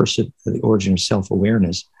recursive, the origin of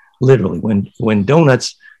self-awareness. Literally, when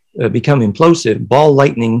donuts become implosive, ball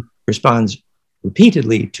lightning responds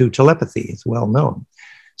repeatedly to telepathy. It's well known.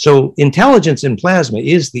 So intelligence in plasma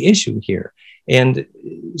is the issue here. And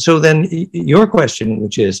so then your question,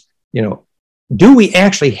 which is, do we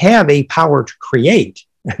actually have a power to create?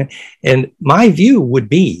 And my view would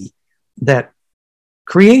be that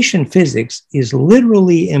creation physics is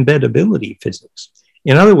literally embeddability physics.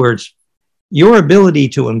 In other words, your ability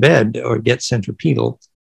to embed or get centripetal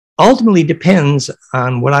ultimately depends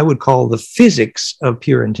on what I would call the physics of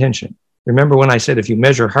pure intention. Remember when I said if you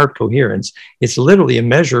measure heart coherence, it's literally a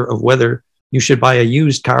measure of whether you should buy a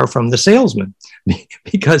used car from the salesman.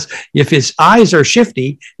 Because if his eyes are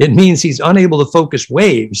shifty, it means he's unable to focus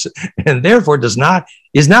waves and therefore is not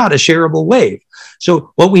a shareable wave.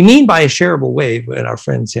 So what we mean by a shareable wave, and our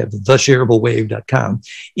friends have theshareablewave.com,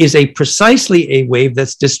 is precisely a wave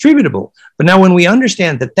that's distributable. But now when we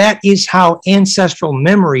understand that that is how ancestral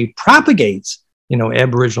memory propagates,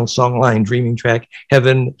 Aboriginal songline, Dreaming Track,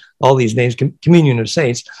 Heaven, all these names, Communion of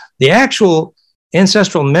Saints, the actual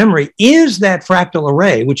ancestral memory is that fractal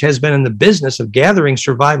array, which has been in the business of gathering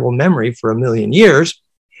survival memory for 1 million years.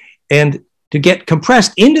 And to get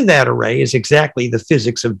compressed into that array is exactly the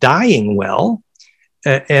physics of dying well.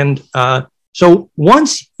 So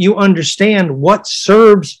once you understand what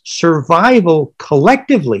serves survival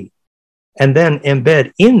collectively, and then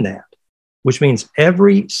embed in that, which means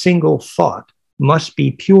every single thought must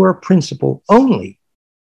be pure principle only.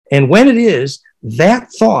 And when it is, that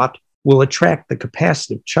thought will attract the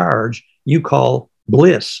capacitive charge you call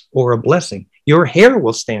bliss or a blessing. Your hair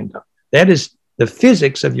will stand up. That is the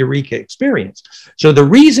physics of eureka experience. So the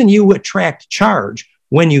reason you attract charge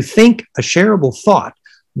when you think a shareable thought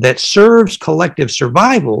that serves collective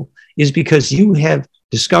survival is because you have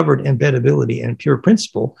discovered embeddability and pure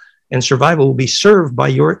principle, and survival will be served by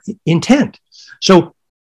your intent. So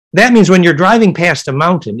that means when you're driving past a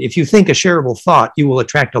mountain, if you think a shareable thought, you will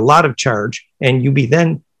attract a lot of charge, and you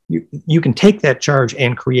can take that charge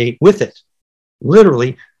and create with it.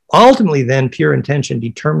 Literally, ultimately then pure intention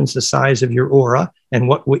determines the size of your aura and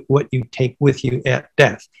what you take with you at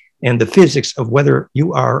death, and the physics of whether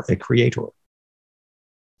you are a creator.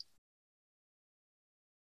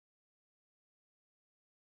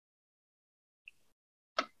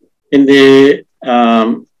 In the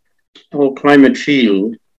whole climate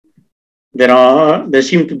field, there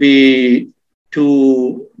seem to be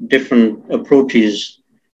two different approaches.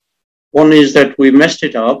 One is that we messed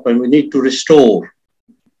it up and we need to restore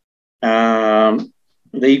the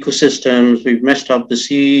ecosystems. We've messed up the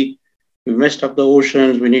sea, we've messed up the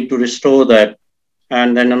oceans. We need to restore that,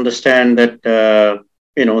 and then understand that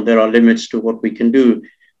there are limits to what we can do.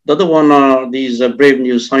 The other one are these brave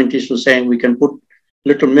new scientists who are saying we can put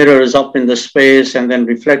little mirrors up in the space and then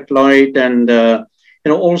reflect light, and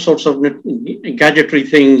all sorts of gadgetry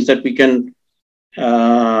things that we can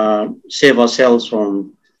save ourselves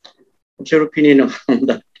from. What's your opinion on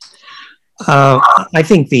that? I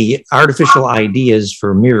think the artificial ideas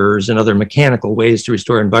for mirrors and other mechanical ways to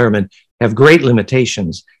restore environment have great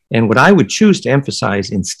limitations. And what I would choose to emphasize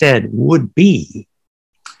instead would be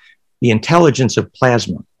the intelligence of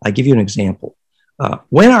plasma. I give you an example.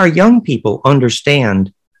 When our young people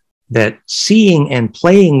understand that seeing and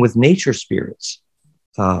playing with nature spirits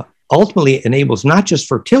ultimately enables not just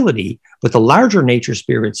fertility, but the larger nature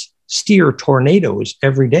spirits steer tornadoes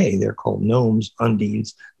every day. They're called gnomes,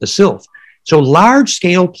 undines, the sylph. So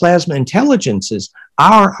large-scale plasma intelligences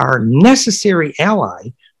are our necessary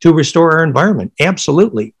ally to restore our environment,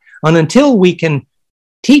 absolutely. And until we can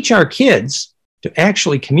teach our kids to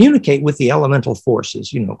actually communicate with the elemental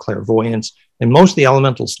forces, clairvoyance, and most of the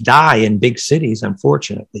elementals die in big cities,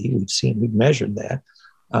 unfortunately. We've measured that.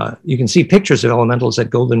 You can see pictures of elementals at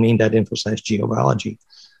goldenmean.info/geobiology.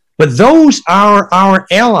 But those are our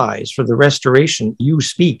allies for the restoration you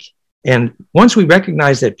speak. And once we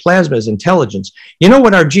recognize that plasma is intelligence, you know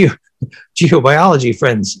what our geobiology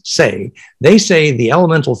friends say? They say the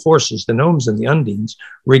elemental forces, the gnomes and the undines,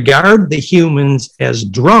 regard the humans as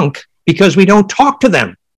drunk because we don't talk to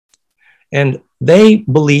them. And they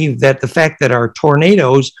believe that the fact that our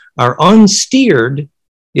tornadoes are unsteered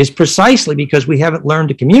is precisely because we haven't learned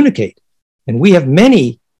to communicate. And we have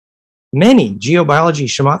many many geobiology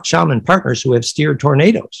shaman partners who have steered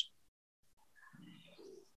tornadoes.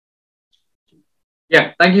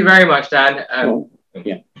 Yeah, thank you very much, Dan.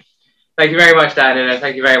 Yeah. Thank you very much, Dan, and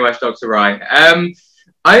thank you very much, Dr. Rai.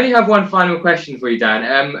 I only have one final question for you,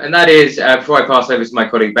 Dan, and that is, before I pass over to my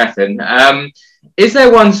colleague Bethan, is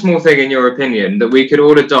there one small thing, in your opinion, that we could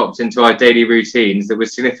all adopt into our daily routines that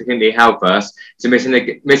would significantly help us to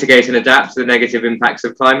mitigate and adapt to the negative impacts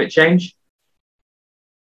of climate change?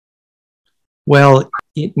 Well,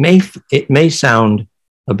 it may sound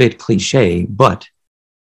a bit cliche, but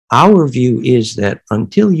our view is that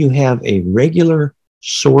until you have a regular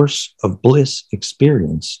source of bliss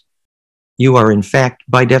experience, you are in fact,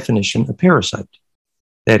 by definition, a parasite.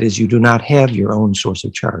 That is, you do not have your own source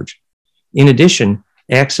of charge. In addition,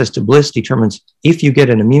 access to bliss determines if you get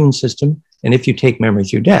an immune system and if you take memory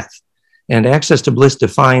through death. And access to bliss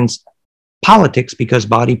defines politics because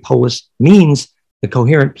body polis means the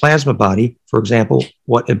coherent plasma body, for example,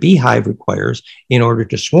 what a beehive requires in order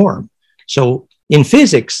to swarm. So in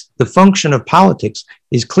physics, the function of politics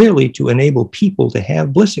is clearly to enable people to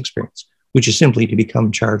have bliss experience, which is simply to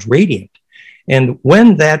become charge radiant. And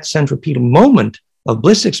when that centripetal moment of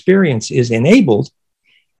bliss experience is enabled,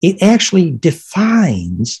 it actually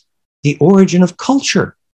defines the origin of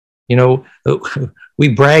culture. You know, we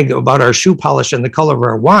brag about our shoe polish and the color of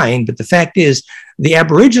our wine, but the fact is the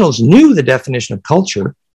Aboriginals knew the definition of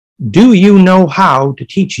culture. Do you know how to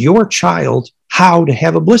teach your child how to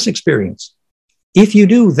have a bliss experience? If you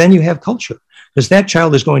do, then you have culture, because that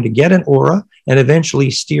child is going to get an aura and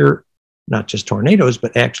eventually steer not just tornadoes,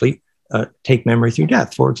 but actually take memory through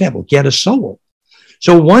death, for example, get a soul.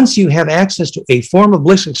 So once you have access to a form of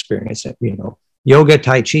bliss experience, you know, yoga,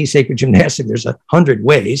 tai chi, sacred gymnastics, there's 100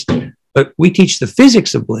 ways, but we teach the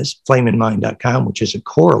physics of bliss, flameinmind.com, which is a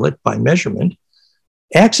correlate by measurement.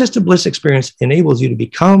 Access to bliss experience enables you to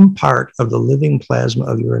become part of the living plasma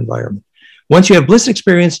of your environment. Once you have bliss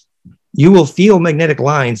experience, you will feel magnetic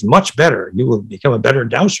lines much better. You will become a better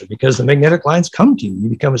dowser because the magnetic lines come to you. You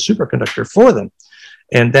become a superconductor for them.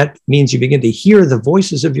 And that means you begin to hear the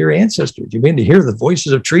voices of your ancestors. You begin to hear the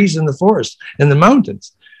voices of trees in the forest and the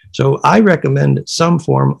mountains. So I recommend some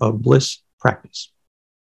form of bliss practice.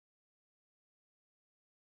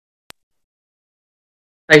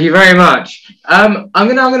 Thank you very much. I'm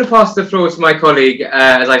going to pass the floor to my colleague,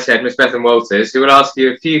 as I said, Ms. Bethan Walters, who will ask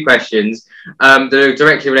you a few questions that are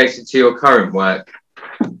directly related to your current work.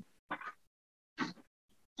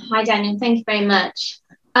 Hi, Daniel. Thank you very much.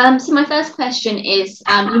 So my first question is,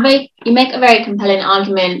 you make a very compelling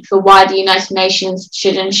argument for why the United Nations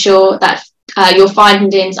should ensure that your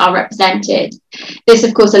findings are represented. This,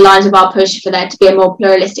 of course, aligns with our push for there to be a more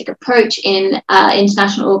pluralistic approach in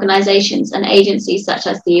international organisations and agencies such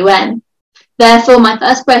as the UN. Therefore, my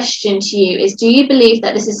first question to you is, do you believe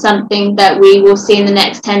that this is something that we will see in the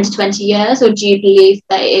next 10 to 20 years, or do you believe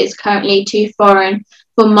that it is currently too foreign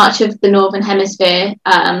for much of the Northern Hemisphere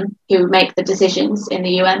who make the decisions in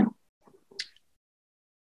the UN?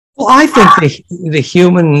 Well, I think the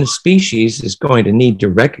human species is going to need to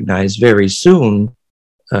recognize very soon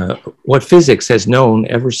what physics has known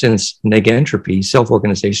ever since negentropy,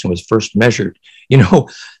 self-organization, was first measured. You know,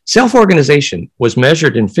 self-organization was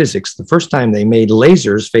measured in physics the first time they made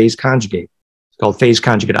lasers phase conjugate. It's called phase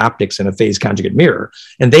conjugate optics and a phase conjugate mirror.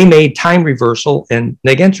 And they made time reversal and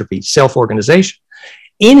negentropy, self-organization.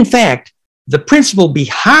 In fact, the principle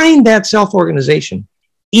behind that self-organization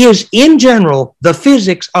is, in general, the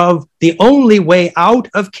physics of the only way out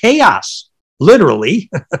of chaos, literally.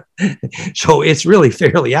 So it's really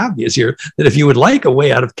fairly obvious here that if you would like a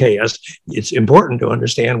way out of chaos, it's important to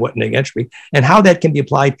understand what negentropy and how that can be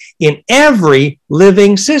applied in every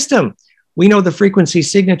living system. We know the frequency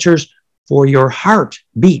signatures for your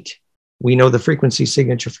heartbeat. We know the frequency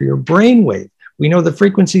signature for your brainwave. We know the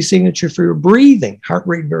frequency signature for your breathing, heart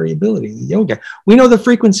rate variability, the yoga. We know the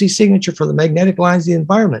frequency signature for the magnetic lines of the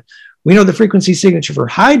environment. We know the frequency signature for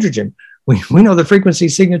hydrogen. We know the frequency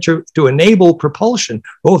signature to enable propulsion,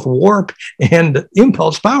 both warp and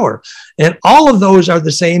impulse power. And all of those are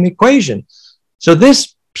the same equation. So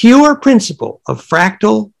this pure principle of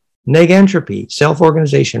fractal negentropy,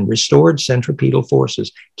 self-organization, restored centripetal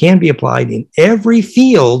forces can be applied in every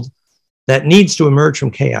field that needs to emerge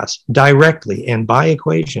from chaos directly and by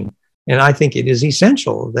equation. And I think it is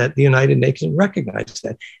essential that the United Nations recognize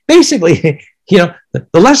that. Basically, you know,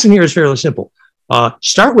 the lesson here is fairly simple.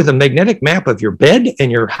 Start with a magnetic map of your bed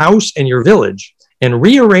and your house and your village and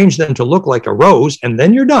rearrange them to look like a rose, and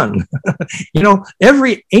then you're done. You know,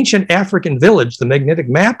 every ancient African village, the magnetic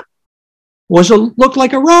map looked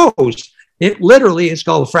like a rose. It literally is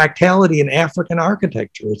called Fractality in African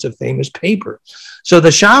Architecture. It's a famous paper. So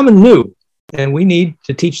the shaman knew, and we need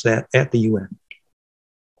to teach that at the UN.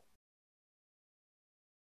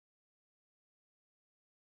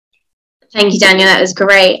 Thank you, Daniel. That was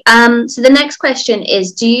great. So the next question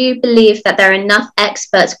is, do you believe that there are enough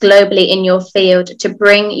experts globally in your field to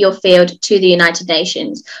bring your field to the United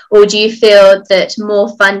Nations? Or do you feel that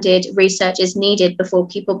more funded research is needed before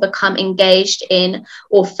people become engaged in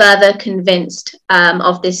or further convinced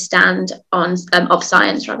of this stand on of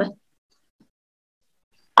science, rather?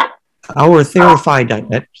 Our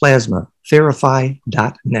Theraphi.net plasma,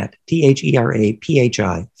 Theraphi.net,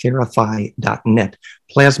 Theraphi, Theraphi.net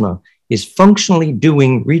plasma is functionally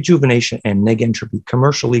doing rejuvenation and negentropy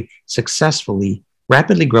commercially, successfully,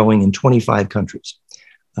 rapidly growing in 25 countries.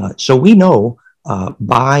 So we know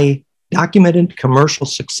by documented commercial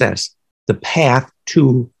success, the path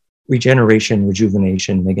to regeneration,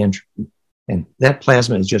 rejuvenation, negentropy. And that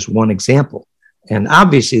plasma is just one example. And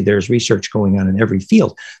obviously there's research going on in every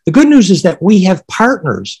field. The good news is that we have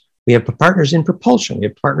partners. We have partners in propulsion. We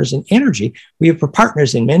have partners in energy. We have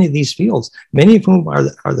partners in many of these fields, many of whom are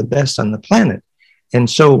the best on the planet. And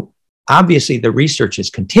so obviously the research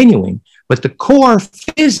is continuing, but the core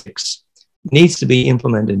physics needs to be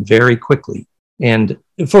implemented very quickly. And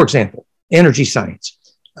for example, energy science.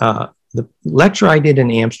 The lecture I did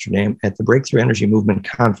in Amsterdam at the Breakthrough Energy Movement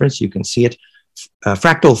Conference, you can see it,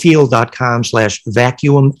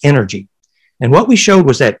 fractalfield.com/vacuum energy. And what we showed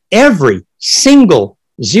was that every single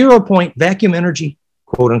 0-point vacuum energy,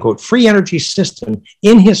 quote unquote, free energy system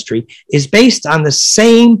in history is based on the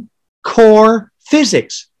same core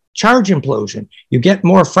physics, charge implosion. You get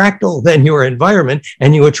more fractal than your environment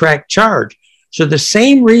and you attract charge. So the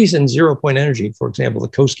same reason 0-point energy, for example, the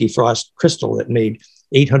Koski-Frost crystal that made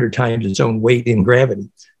 800 times its own weight in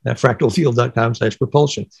gravity,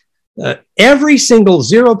 fractalfield.com/propulsion. Every single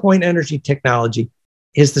 0-point energy technology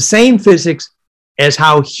is the same physics as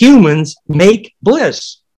how humans make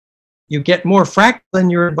bliss. You get more fractal than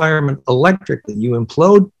your environment electrically. You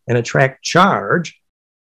implode and attract charge.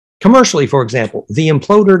 Commercially, for example,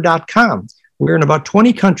 theimploder.com. We're in about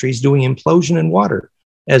 20 countries doing implosion in water,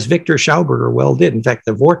 as Victor Schauberger well did. In fact,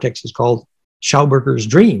 the vortex is called Schauberger's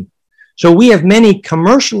dream. So we have many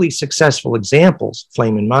commercially successful examples,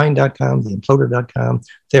 flameinmind.com, theimploder.com,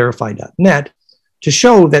 Theraphi.net, to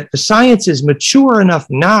show that the science is mature enough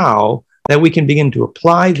now that we can begin to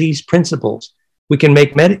apply these principles. We can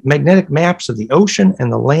make magnetic maps of the ocean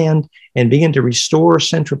and the land and begin to restore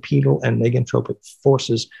centripetal and negentropic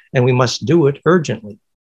forces, and we must do it urgently.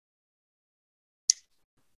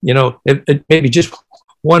 You know, maybe just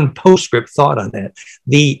one postscript thought on that.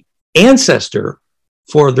 The ancestor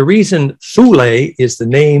for the reason Thule is the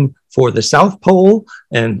name for the South Pole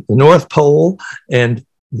and the North Pole and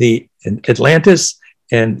Atlantis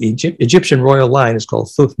and the Egyptian royal line is called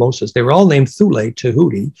Thutmose. They were all named Thule,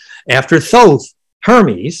 Tahuti, after Thoth,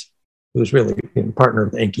 Hermes, who was really a partner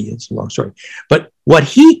of Enki. It's a long story. But what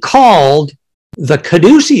he called the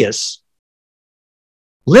caduceus,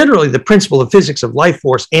 literally the principle of physics of life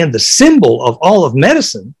force and the symbol of all of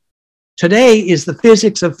medicine, today is the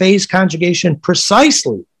physics of phase conjugation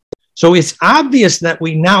precisely. So it's obvious that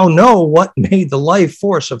we now know what made the life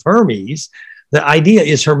force of Hermes. The idea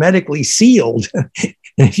is hermetically sealed.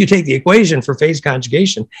 And if you take the equation for phase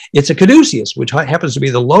conjugation, it's a caduceus, which happens to be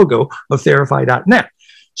the logo of Theraphi.net.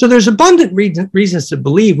 So there's abundant reasons to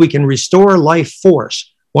believe we can restore life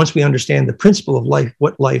force once we understand the principle of life,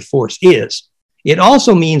 what life force is. It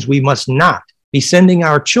also means we must not be sending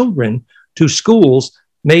our children to schools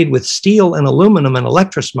made with steel and aluminum and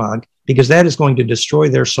electrosmog, because that is going to destroy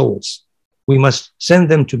their souls. We must send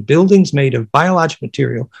them to buildings made of biologic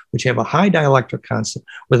material, which have a high dielectric constant,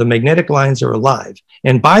 where the magnetic lines are alive.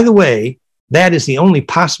 And by the way, that is the only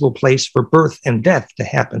possible place for birth and death to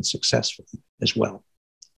happen successfully as well.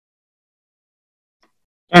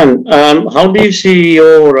 And how do you see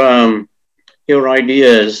your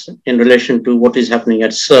ideas in relation to what is happening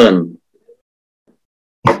at CERN?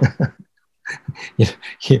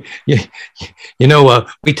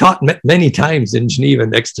 We taught many times in Geneva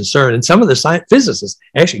next to CERN, and some of the physicists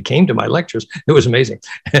actually came to my lectures. It was amazing.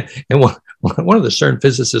 And one of the CERN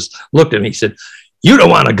physicists looked at me and said, "You don't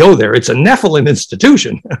want to go there. It's a Nephilim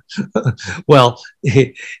institution." Well,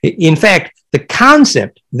 in fact, the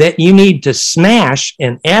concept that you need to smash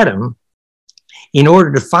an atom in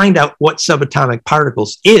order to find out what subatomic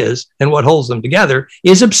particles is and what holds them together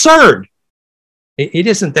is absurd. It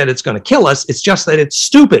isn't that it's going to kill us. It's just that it's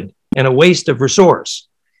stupid and a waste of resource.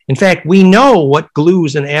 In fact, we know what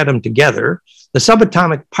glues an atom together. The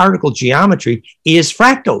subatomic particle geometry is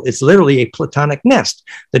fractal. It's literally a platonic nest.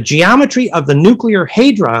 The geometry of the nuclear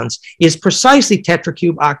hadrons is precisely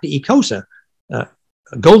tetracube octaecosa,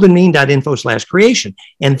 goldenmean.info/creation.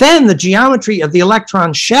 And then the geometry of the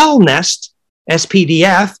electron shell nest,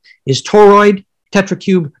 SPDF, is toroid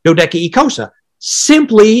tetracube dodecaecosa,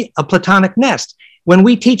 simply a platonic nest. When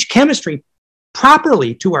we teach chemistry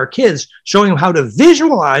properly to our kids, showing them how to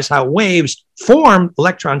visualize how waves form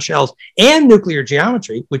electron shells and nuclear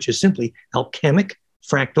geometry, which is simply alchemic,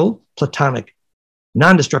 fractal, platonic,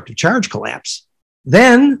 non-destructive charge collapse,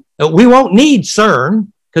 then we won't need CERN,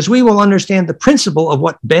 because we will understand the principle of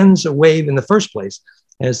what bends a wave in the first place.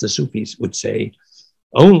 As the Sufis would say,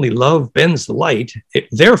 only love bends the light,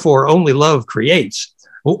 therefore only love creates.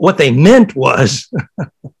 What they meant was,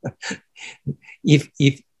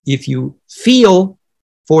 if you feel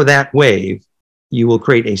for that wave, you will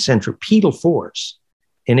create a centripetal force,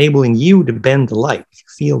 enabling you to bend the light. If you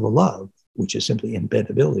feel the love, which is simply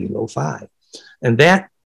embeddability, low 5. And that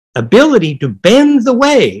ability to bend the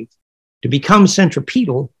wave, to become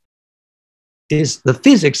centripetal, is the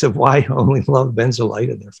physics of why only love bends the light,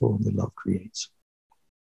 and therefore only love creates.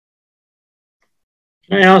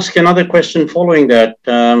 Can I ask another question following that?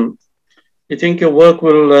 You think your work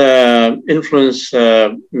will influence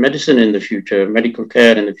medicine in the future, medical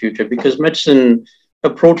care in the future? Because medicine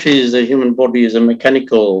approaches the human body as a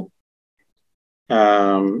mechanical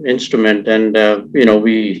instrument, and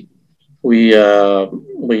we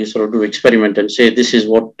sort of do experiment and say this is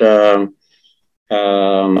what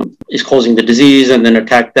is causing the disease, and then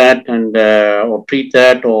attack that, and or treat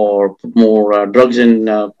that, or put more drugs in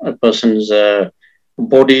a person's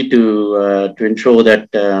body to ensure that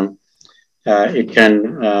it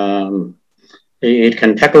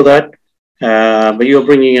can tackle that. But you're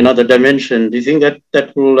bringing another dimension. Do you think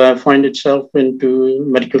that will find itself into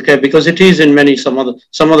medical care? Because it is in some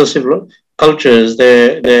other civil cultures.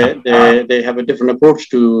 They have a different approach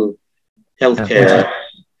to healthcare.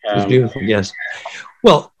 It's beautiful, yes.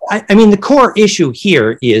 Well, I mean, the core issue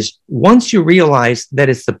here is once you realize that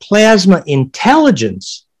it's the plasma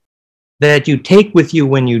intelligence that you take with you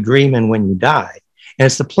when you dream and when you die, and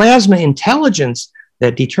it's the plasma intelligence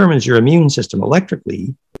that determines your immune system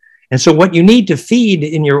electrically. And so what you need to feed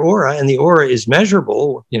in your aura, and the aura is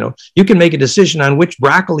measurable, you can make a decision on which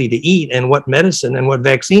broccoli to eat and what medicine and what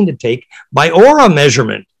vaccine to take by aura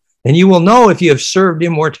measurement. And you will know if you have served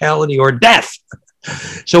immortality or death.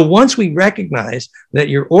 So once we recognize that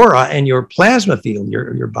your aura and your plasma field,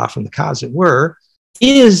 your ba from the ka, as it were,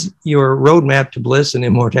 is your roadmap to bliss and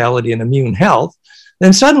immortality and immune health,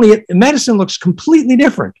 then suddenly medicine looks completely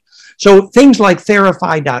different. So things like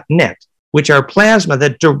Therify.net, which are plasma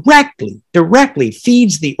that directly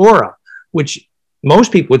feeds the aura, which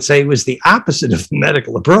most people would say was the opposite of the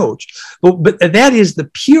medical approach. But that is the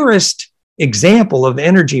purest example of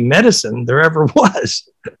energy medicine there ever was.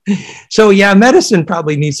 So yeah, medicine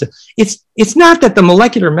probably needs to, it's not that the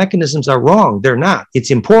molecular mechanisms are wrong. They're not. It's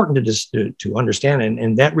important to understand,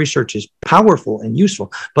 and that research is powerful and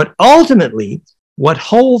useful. But ultimately, what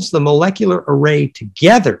holds the molecular array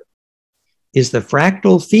together is the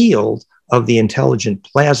fractal field of the intelligent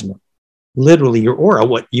plasma, literally your aura,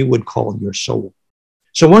 what you would call your soul.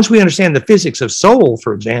 So once we understand the physics of soul,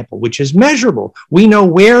 for example, which is measurable, we know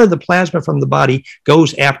where the plasma from the body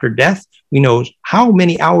goes after death. We know how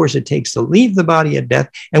many hours it takes to leave the body at death,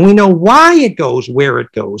 and we know why it goes where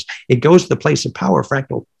it goes. It goes to the place of power,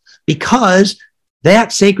 fractal, because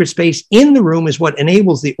that sacred space in the room is what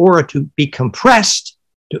enables the aura to be compressed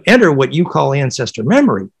to enter what you call ancestor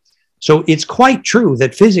memory. So it's quite true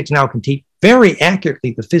that physics now can teach very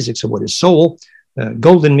accurately the physics of what is soul.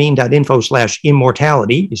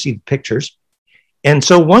 goldenmean.info/immortality. You see the pictures. And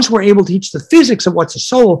so once we're able to teach the physics of what's a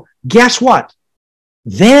soul, guess what?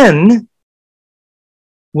 Then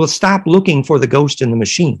we'll stop looking for the ghost in the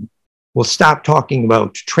machine. We'll stop talking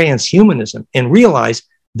about transhumanism and realize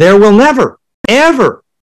there will never, ever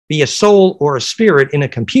be a soul or a spirit in a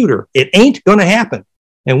computer. It ain't going to happen.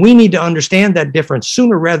 And we need to understand that difference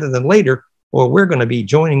sooner rather than later, or we're going to be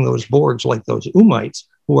joining those Borgs like those Umites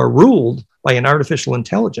who are ruled by an artificial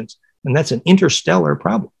intelligence. And that's an interstellar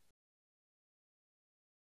problem.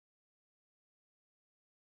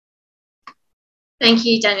 Thank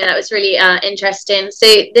you, Daniel. That was really interesting. So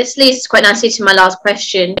this leads quite nicely to my last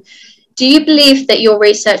question. Do you believe that your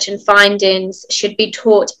research and findings should be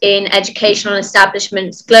taught in educational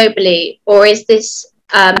establishments globally, or is this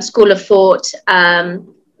school of thought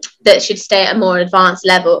that should stay at a more advanced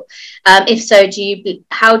level? If so,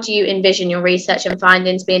 how do you envision your research and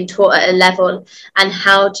findings being taught at a level, and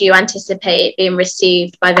how do you anticipate it being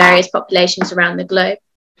received by various populations around the globe?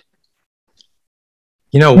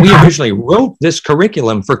 You know, we originally wrote this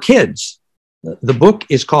curriculum for kids. The book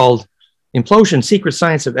is called Implosion, Secret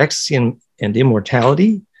Science of Ecstasy and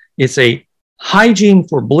Immortality. It's a hygiene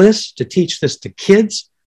for bliss to teach this to kids.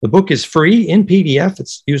 The book is free in PDF.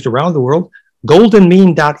 It's used around the world.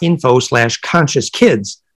 goldenmean.info/conscious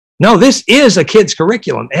kids. No, this is a kid's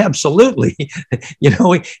curriculum. Absolutely. You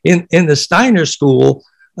know, in the Steiner school,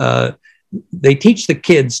 they teach the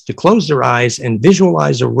kids to close their eyes and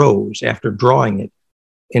visualize a rose after drawing it.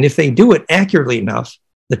 And if they do it accurately enough,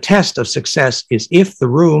 the test of success is if the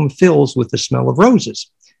room fills with the smell of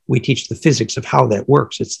roses. We teach the physics of how that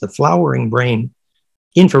works. It's the flowering brain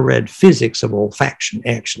infrared physics of olfaction,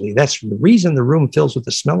 actually. That's the reason the room fills with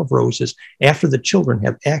the smell of roses after the children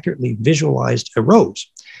have accurately visualized a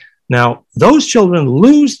rose. Now, those children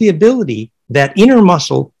lose the ability, that inner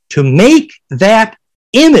muscle, to make that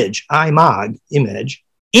image, image,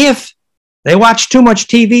 if they watch too much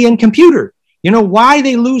TV and computer. You know why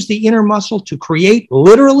they lose the inner muscle to create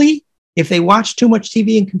literally if they watch too much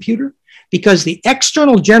TV and computer? Because the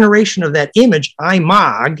external generation of that image,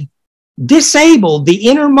 disabled the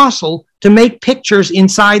inner muscle to make pictures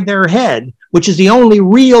inside their head, which is the only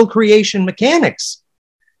real creation mechanics.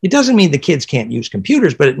 It doesn't mean the kids can't use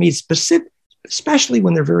computers, but it means specific, especially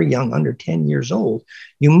when they're very young, under 10 years old,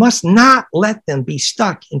 you must not let them be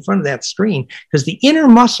stuck in front of that screen, because the inner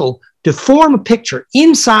muscle to form a picture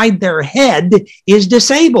inside their head is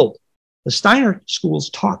disabled. The Steiner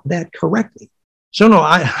schools taught that correctly. So no,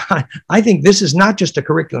 I think this is not just a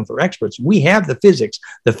curriculum for experts. We have the physics.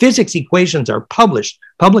 The physics equations are published.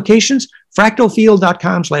 Publications,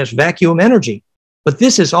 fractalfield.com/vacuum energy. But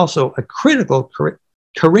this is also a critical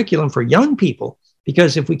curriculum for young people,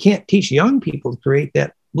 because if we can't teach young people to create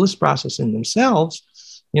that bliss process in themselves,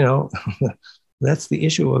 you know, that's the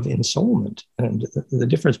issue of ensoulment and the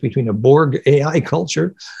difference between a Borg AI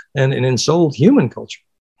culture and an ensouled human culture.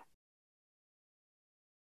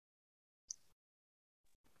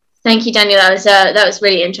 Thank you, Daniel. That was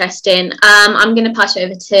really interesting. I'm going to pass it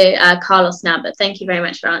over to Carlos now, but thank you very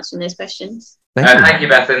much for answering those questions. Thank you,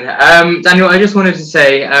 Bethan. Daniel, I just wanted to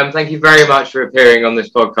say thank you very much for appearing on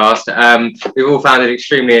this podcast. We've all found it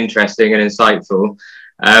extremely interesting and insightful.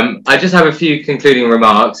 I just have a few concluding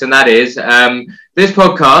remarks, and that is, this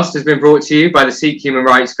podcast has been brought to you by the Sikh Human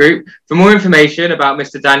Rights Group. For more information about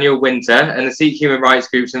Mr. Daniel Winter and the Sikh Human Rights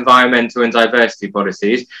Group's environmental and diversity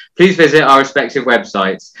policies, please visit our respective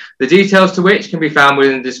websites, the details to which can be found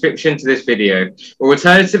within the description to this video. Or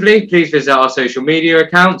alternatively, please visit our social media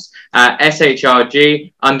accounts at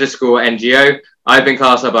 @SHRG_NGO. I've been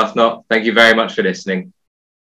Carlos Arbuthnot. Thank you very much for listening.